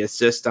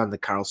assist on the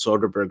Carl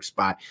Soderberg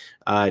spot.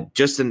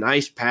 Just a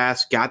nice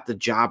pass, got the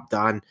job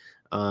done.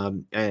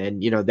 And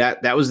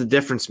that was the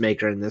difference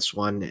maker in this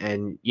one.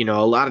 And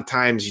a lot of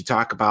times you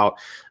talk about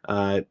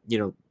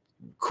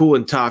cool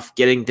and tough,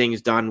 getting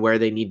things done where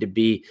they need to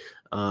be.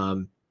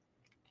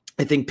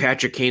 I think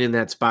Patrick Kane in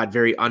that spot,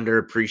 very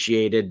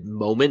underappreciated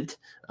moment.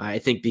 I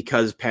think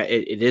because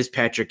it is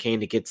Patrick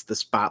Kane that gets the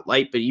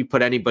spotlight, but you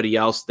put anybody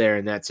else there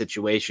in that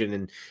situation,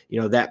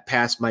 and that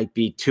pass might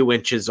be 2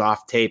 inches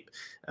off tape,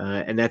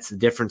 and that's the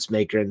difference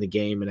maker in the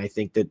game. And I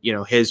think that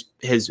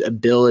his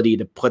ability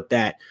to put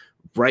that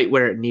right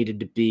where it needed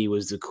to be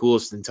was the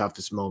coolest and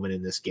toughest moment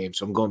in this game.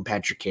 So I'm going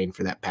Patrick Kane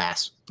for that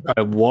pass.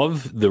 I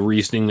love the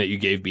reasoning that you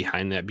gave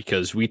behind that,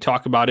 because we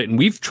talk about it and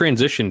we've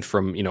transitioned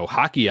from,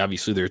 hockey,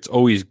 obviously there's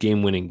always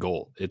game-winning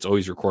goal. It's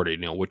always recorded,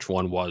 which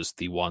one was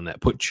the one that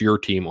puts your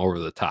team over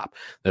the top.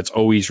 That's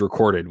always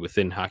recorded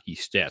within hockey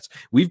stats.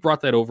 We've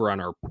brought that over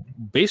on our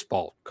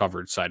baseball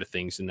coverage side of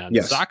things, and on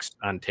Sox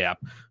on Tap,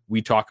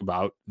 we talk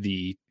about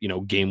the,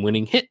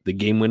 game-winning hit, the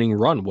game-winning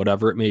run,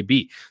 whatever it may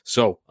be.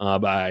 So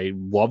I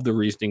love the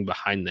reasoning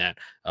behind that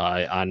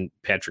on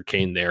Patrick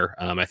Kane there.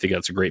 I think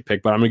that's a great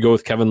pick, but I'm going to go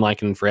with Kevin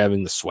Lankinen for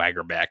having the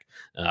swagger back,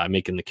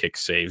 making the kick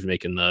saves,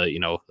 making the,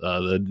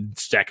 the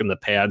stacking the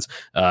pads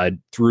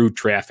through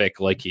traffic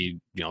like he,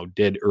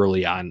 did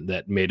early on,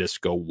 that made us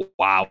go,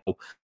 wow.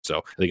 So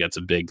I think that's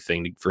a big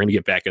thing for him to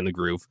get back in the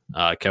groove.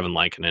 Kevin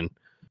Lankinen,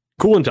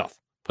 cool and tough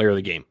player of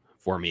the game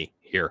for me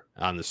here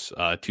on this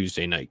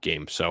Tuesday night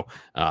game. So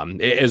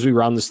as we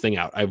round this thing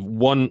out, I have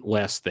one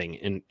last thing.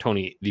 And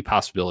Tony, the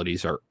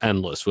possibilities are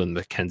endless with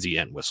Mackenzie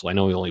Entwistle. I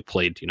know he only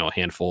played, a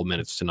handful of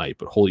minutes tonight,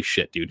 but holy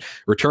shit, dude.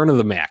 Return of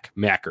the Mac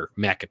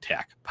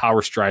attack.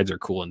 Power strides are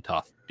cool and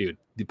tough. Dude,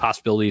 the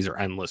possibilities are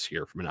endless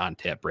here from an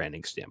on-tap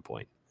branding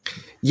standpoint.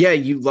 Yeah,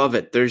 you love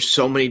it. There's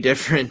so many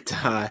different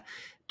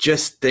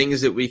just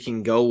things that we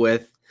can go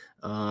with.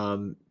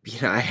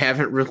 I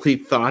haven't really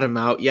thought them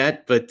out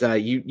yet, but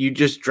you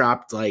just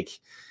dropped like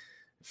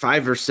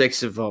 5 or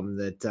 6 of them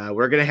that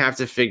we're going to have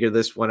to figure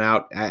this one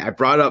out. I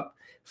brought up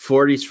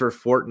 40s for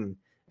Fortin,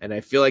 and I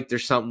feel like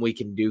there's something we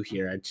can do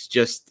here. It's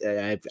just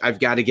I've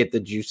got to get the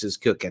juices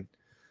cooking.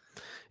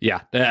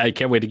 Yeah, I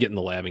can't wait to get in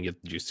the lab and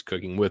get the juice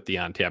cooking with the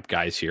on-tap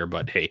guys here.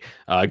 But hey,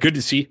 good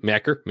to see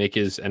Macker make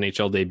his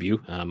NHL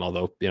debut.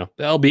 Although,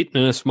 albeit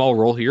in a small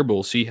role here, but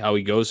we'll see how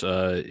he goes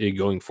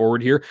going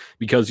forward here,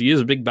 because he is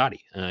a big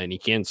body and he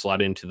can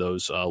slot into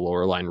those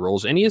lower line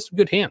roles, and he has some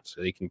good hands.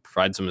 So he can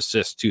provide some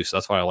assists too. So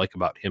that's what I like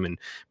about him and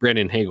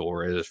Brandon Hagel,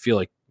 where I feel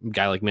like a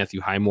guy like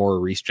Matthew Highmore or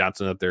Reese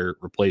Johnson that they're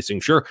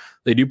replacing, sure,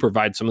 they do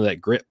provide some of that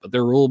grit, but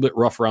they're a little bit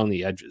rough around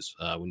the edges.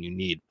 When you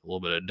need a little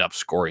bit of depth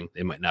scoring,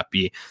 they might not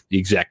be the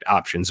exact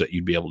options that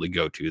you'd be able to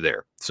go to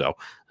there. So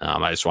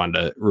I just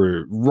wanted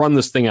to run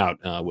this thing out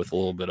with a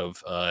little bit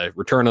of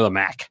return of the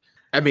Mac.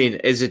 I mean,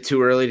 is it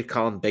too early to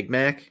call him Big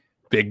Mac?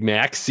 Big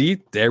Mac.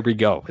 See, there we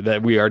go.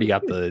 That we already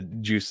got the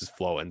juices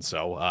flowing.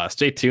 So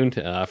stay tuned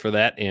for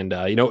that. And,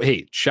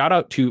 hey, shout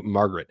out to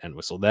Margaret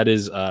Entwistle. That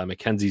is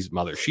Mackenzie's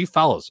mother. She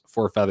follows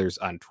Four Feathers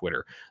on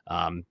Twitter.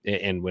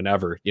 And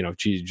whenever,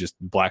 she's just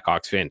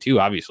Blackhawks fan too,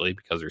 obviously,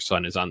 because her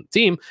son is on the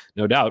team,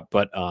 no doubt.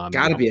 But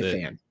gotta be a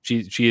fan.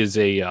 She is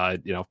a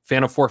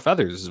fan of Four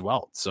Feathers as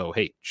well. So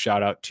hey,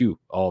 shout out to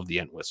all of the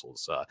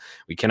Entwistles.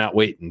 We cannot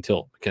wait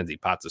until Mackenzie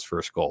pots his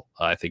first goal.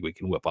 I think we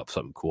can whip up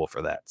something cool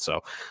for that. So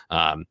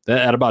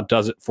that about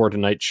does it for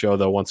tonight's show,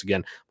 though. Once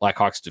again,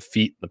 Blackhawks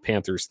defeat the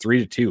Panthers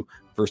 3-2.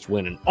 First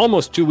win in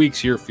almost 2 weeks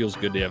here. Feels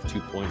good to have 2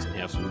 points and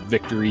have some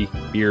victory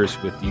beers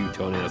with you,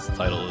 Tony. That's the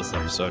title of this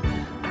episode.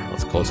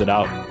 Let's close it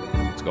out.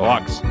 Let's go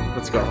Hawks.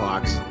 Let's go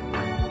Hawks.